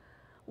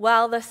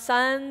 While the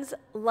sun's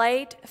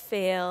light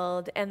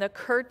failed and the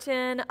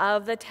curtain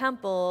of the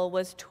temple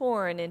was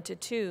torn into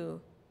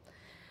two.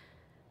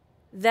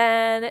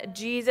 Then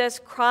Jesus,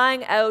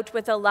 crying out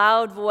with a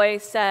loud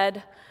voice,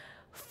 said,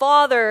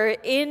 "Father,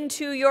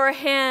 into your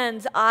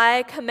hands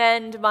I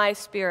commend my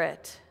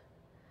spirit."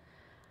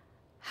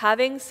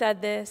 Having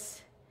said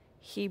this,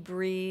 he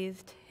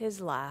breathed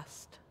his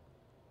last.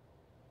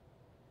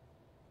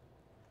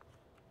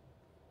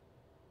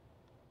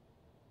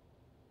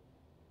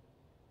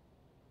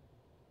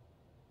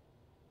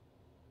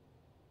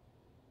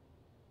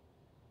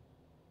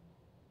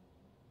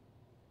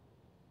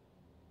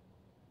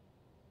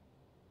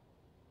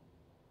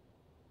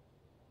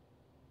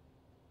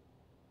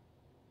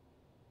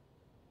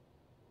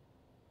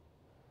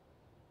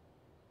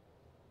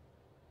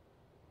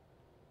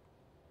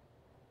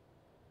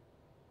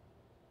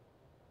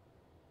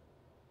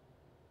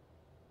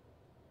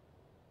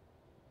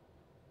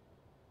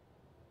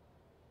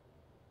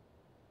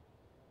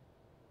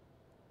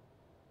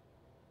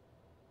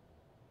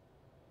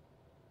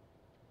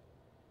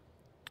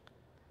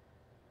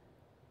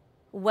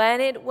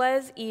 When it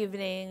was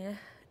evening,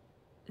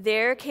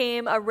 there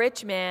came a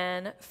rich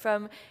man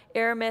from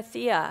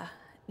Arimathea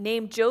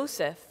named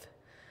Joseph,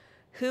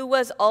 who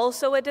was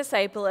also a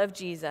disciple of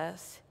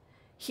Jesus.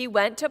 He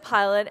went to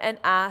Pilate and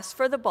asked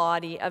for the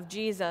body of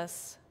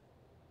Jesus.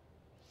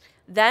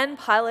 Then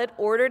Pilate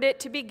ordered it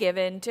to be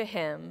given to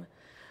him.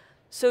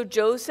 So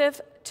Joseph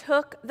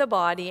took the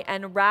body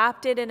and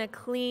wrapped it in a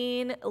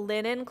clean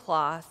linen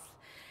cloth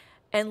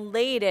and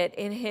laid it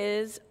in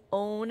his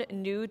own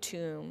new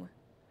tomb,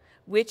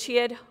 which he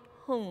had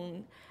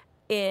hewn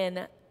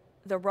in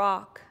the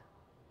rock.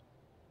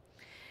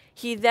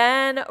 He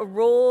then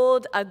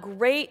rolled a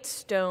great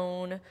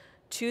stone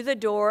to the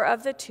door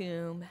of the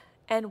tomb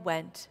and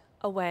went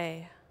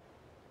away.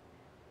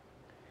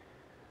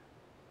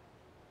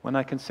 When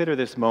I consider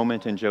this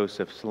moment in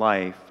Joseph's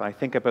life, I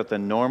think about the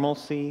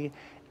normalcy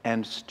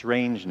and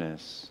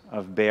strangeness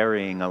of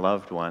burying a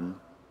loved one.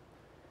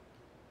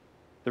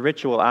 The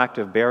ritual act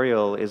of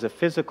burial is a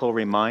physical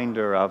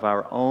reminder of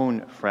our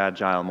own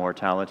fragile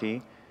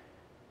mortality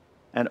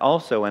and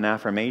also an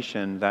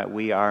affirmation that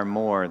we are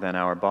more than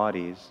our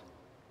bodies.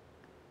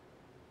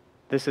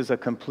 This is a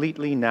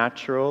completely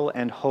natural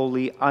and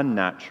wholly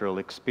unnatural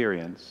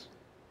experience.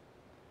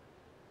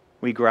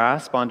 We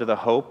grasp onto the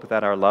hope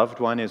that our loved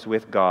one is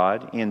with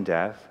God in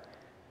death,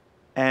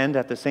 and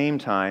at the same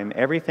time,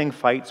 everything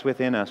fights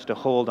within us to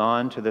hold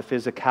on to the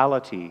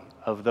physicality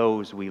of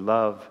those we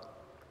love.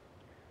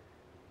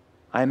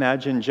 I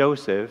imagine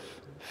Joseph,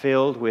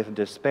 filled with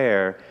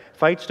despair,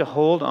 fights to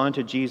hold on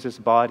to Jesus'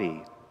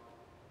 body,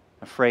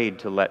 afraid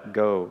to let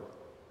go.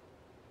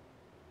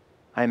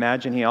 I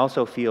imagine he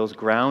also feels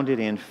grounded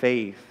in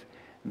faith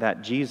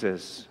that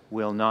Jesus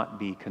will not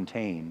be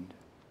contained.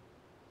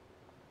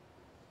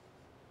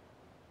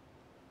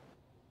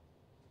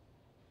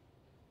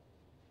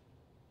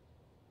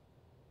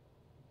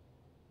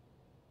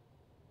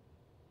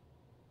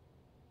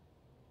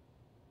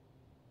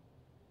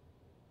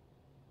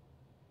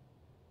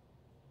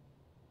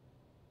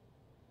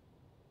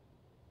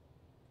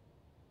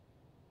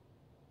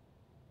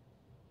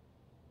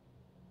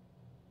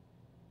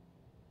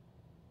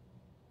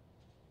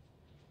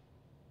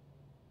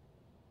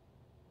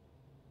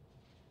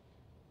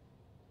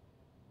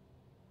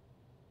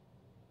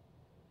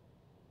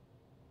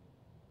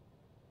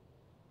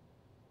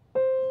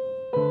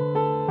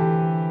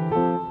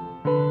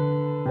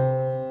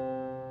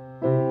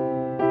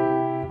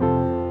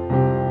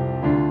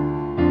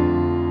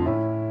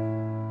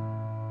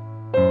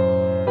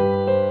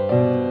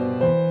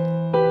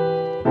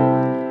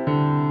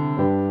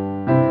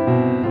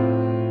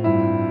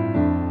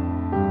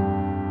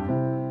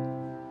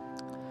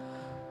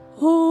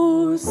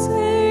 O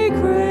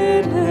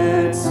sacred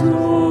head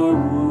sore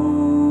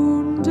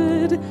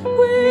wounded,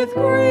 with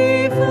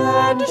grief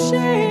and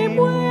shame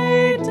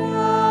weighed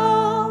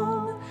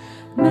down,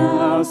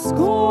 now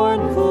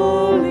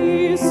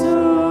scornfully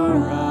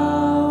surrounded,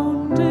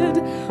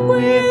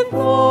 with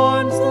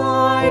thorns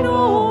thine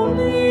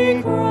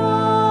only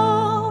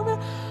crown.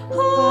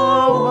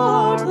 How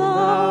art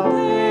thou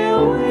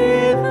pale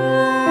with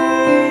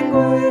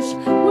anguish,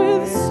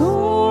 with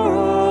sore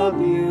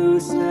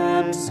abuse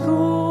and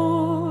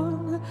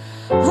scorn.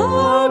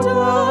 How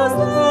does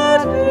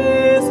that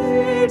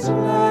visage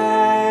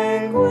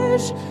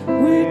languish,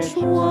 which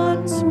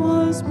once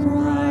was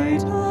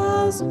bright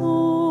as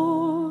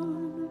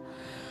morn?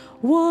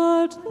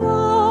 What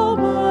thou,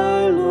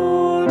 my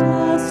Lord,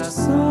 hast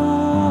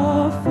suffered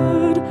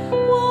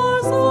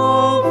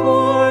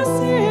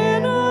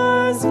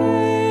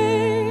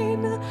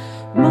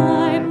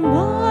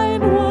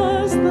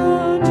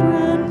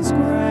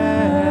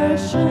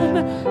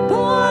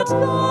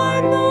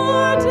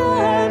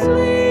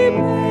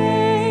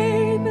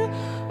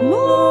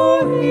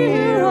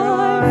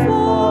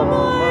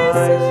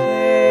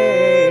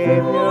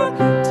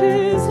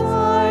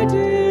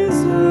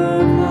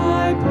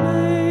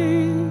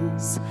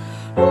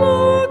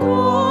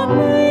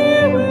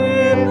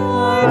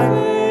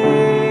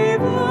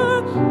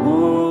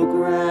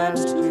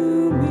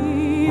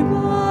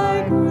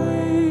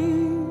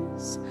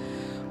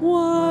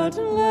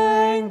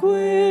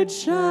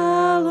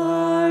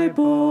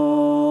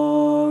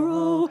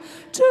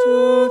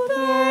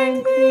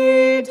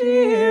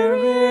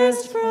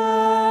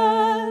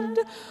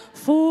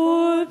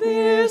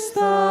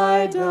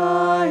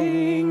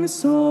unending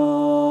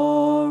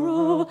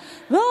sorrow,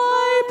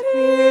 thy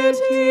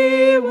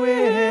pity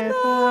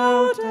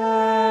without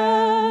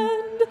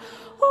end.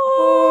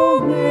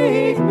 Oh,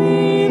 make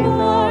me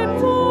thine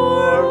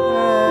forever,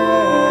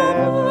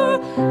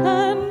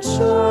 and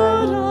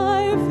should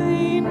I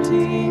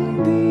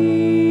fainting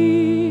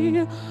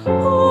be,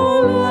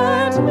 oh,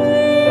 let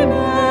me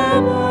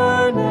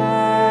never,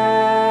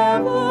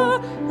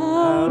 never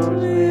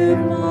outlive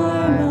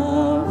my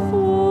love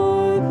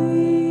for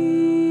thee.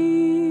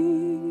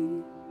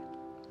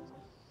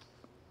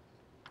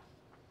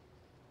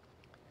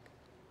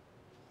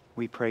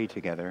 We pray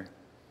together.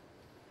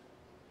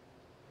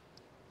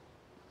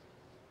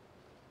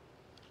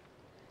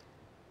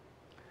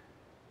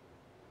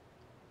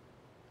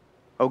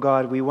 O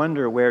God, we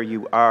wonder where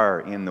you are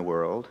in the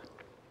world.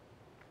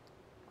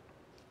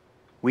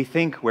 We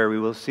think where we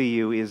will see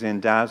you is in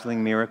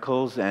dazzling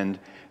miracles and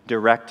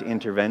direct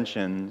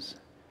interventions,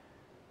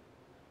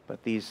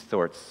 but these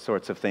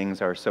sorts of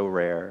things are so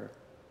rare.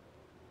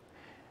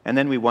 And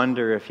then we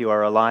wonder if you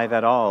are alive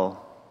at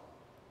all.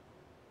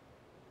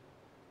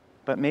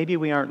 But maybe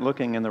we aren't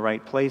looking in the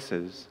right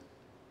places.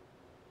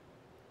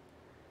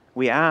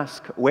 We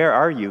ask, where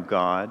are you,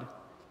 God?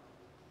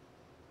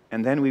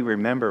 And then we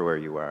remember where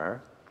you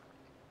are.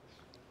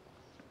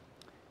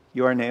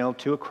 You are nailed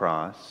to a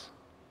cross.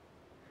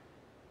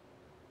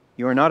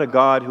 You are not a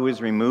God who is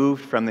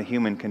removed from the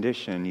human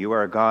condition. You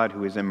are a God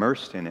who is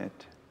immersed in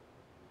it.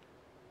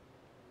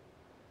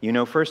 You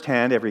know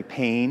firsthand every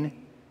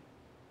pain,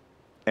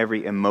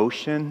 every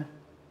emotion,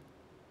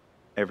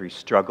 every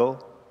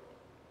struggle.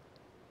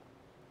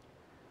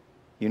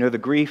 You know the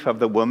grief of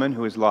the woman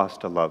who has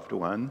lost a loved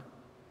one,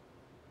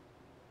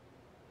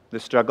 the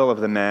struggle of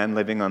the man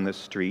living on the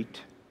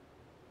street,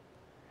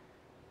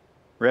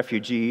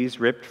 refugees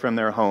ripped from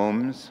their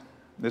homes,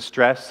 the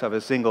stress of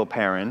a single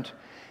parent,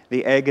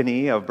 the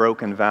agony of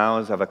broken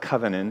vows of a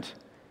covenant,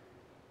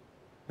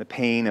 the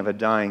pain of a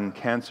dying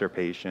cancer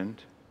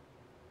patient.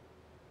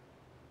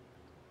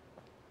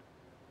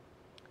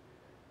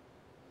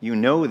 You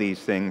know these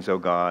things, O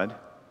God.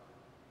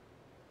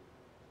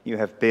 You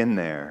have been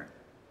there.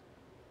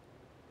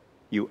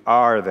 You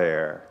are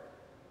there.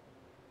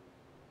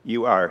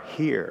 You are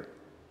here.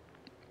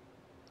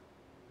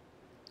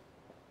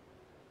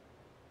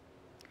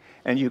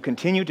 And you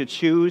continue to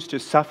choose to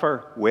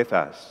suffer with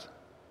us.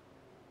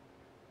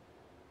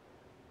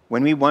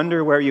 When we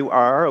wonder where you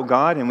are, O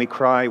God, and we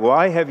cry,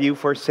 why have you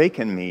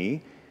forsaken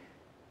me?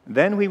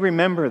 Then we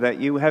remember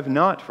that you have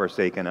not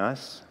forsaken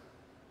us.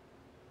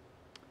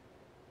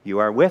 You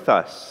are with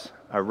us,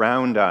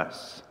 around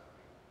us,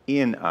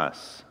 in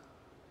us,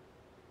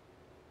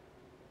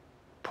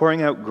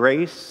 pouring out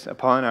grace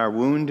upon our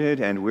wounded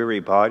and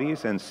weary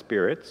bodies and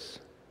spirits,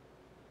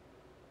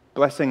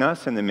 blessing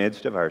us in the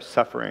midst of our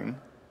suffering.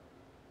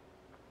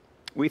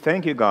 We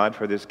thank you, God,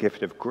 for this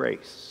gift of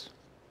grace.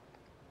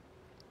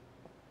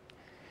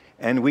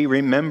 And we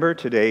remember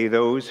today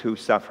those who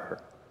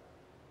suffer.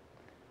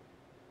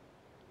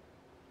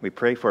 We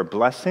pray for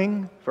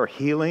blessing, for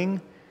healing,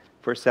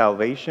 for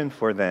salvation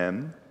for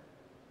them.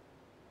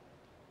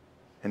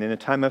 And in a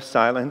time of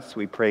silence,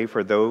 we pray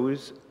for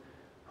those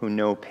who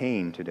know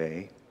pain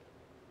today.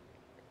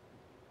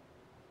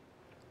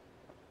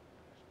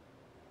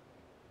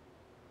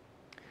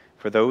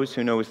 For those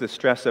who know the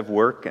stress of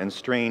work and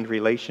strained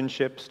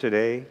relationships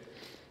today.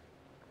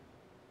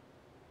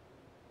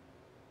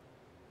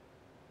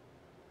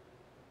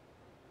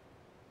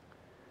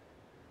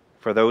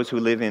 For those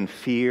who live in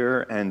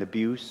fear and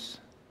abuse.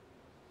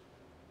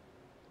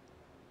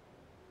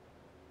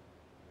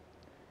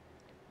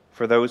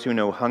 For those who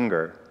know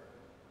hunger.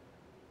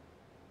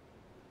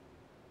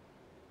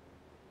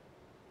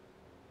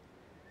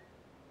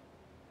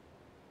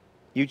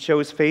 You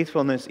chose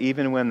faithfulness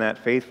even when that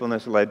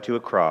faithfulness led to a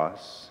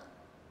cross.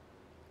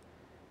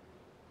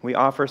 We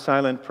offer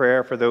silent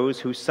prayer for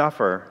those who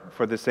suffer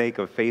for the sake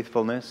of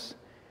faithfulness,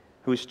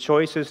 whose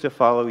choices to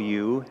follow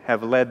you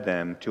have led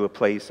them to a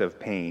place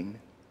of pain.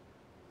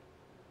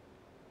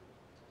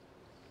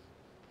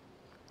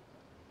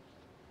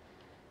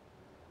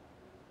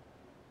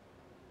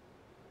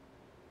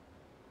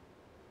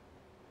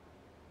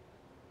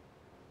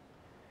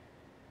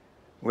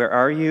 Where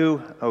are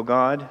you, O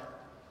God?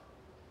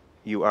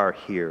 You are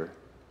here,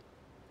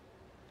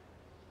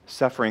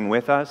 suffering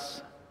with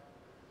us,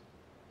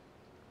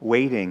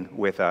 waiting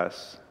with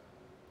us,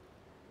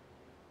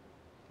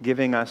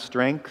 giving us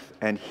strength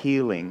and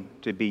healing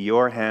to be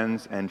your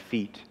hands and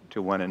feet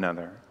to one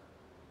another.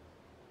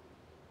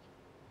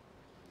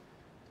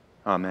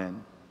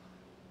 Amen.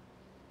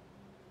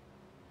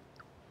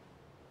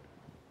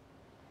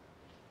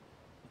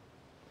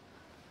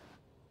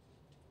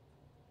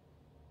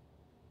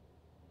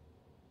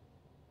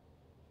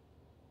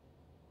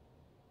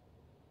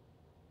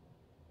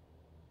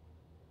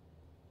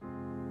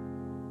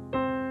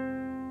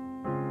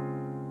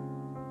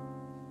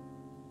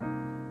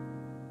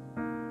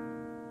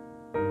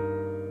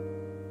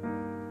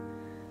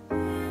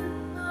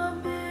 In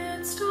the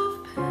midst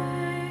of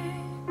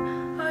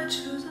pain, I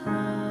choose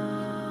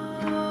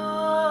love.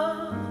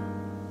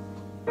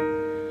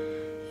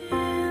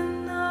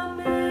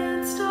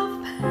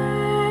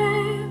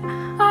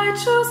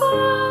 choose love.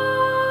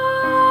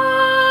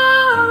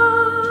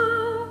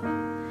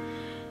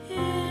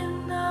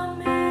 In the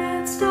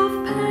midst of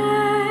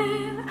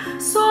pain,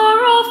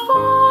 sorrow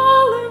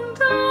falling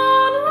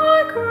down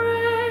like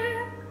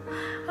rain,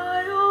 I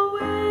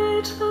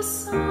await the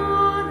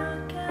sun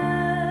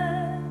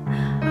again.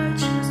 I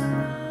choose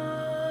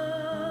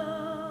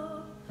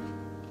love.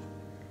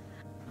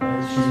 I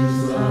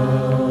choose love.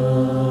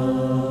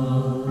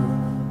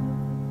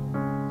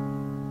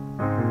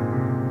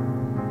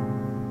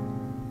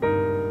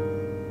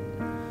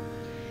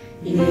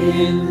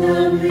 In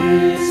the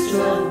midst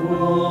of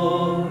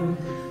war,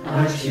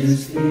 I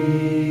choose peace.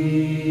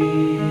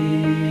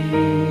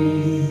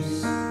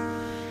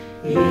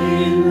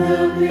 In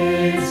the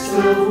midst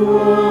of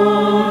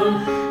war,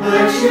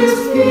 I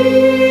choose peace.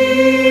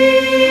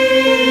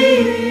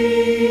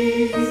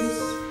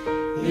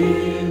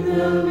 In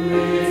the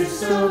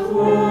midst of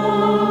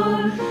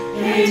war,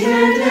 hate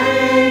and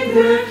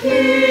anger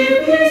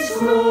keep me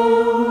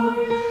score.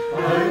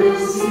 I will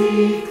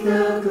seek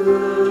the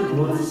good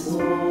once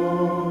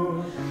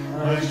more.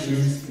 I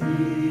choose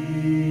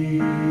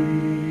peace.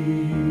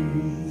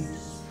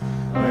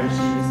 I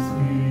choose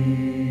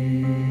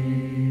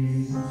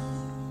peace.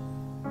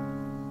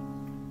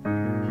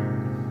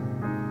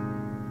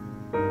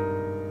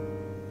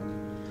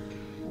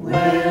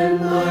 When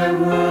my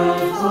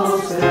world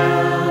falls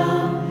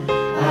down,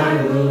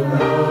 I will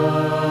rise.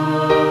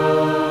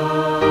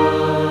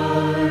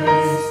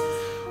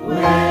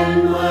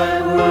 When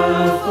my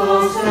world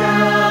falls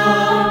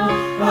down,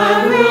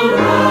 I will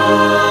rise.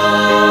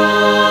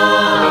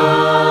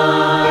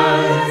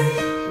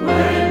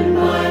 When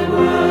my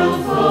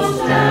world falls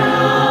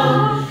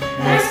down,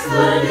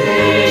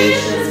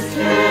 explanations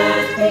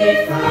can't be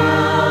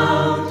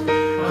found.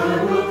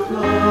 I will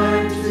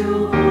climb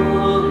to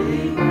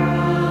holy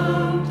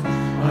ground.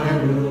 I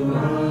will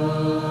rise.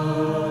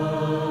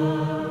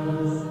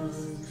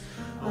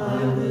 I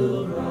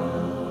will rise.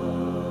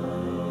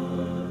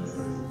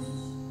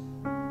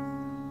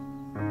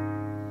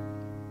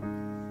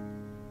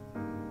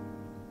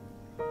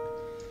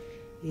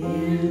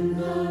 In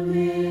the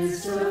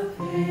midst of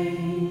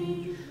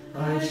pain,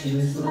 I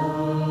choose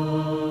love.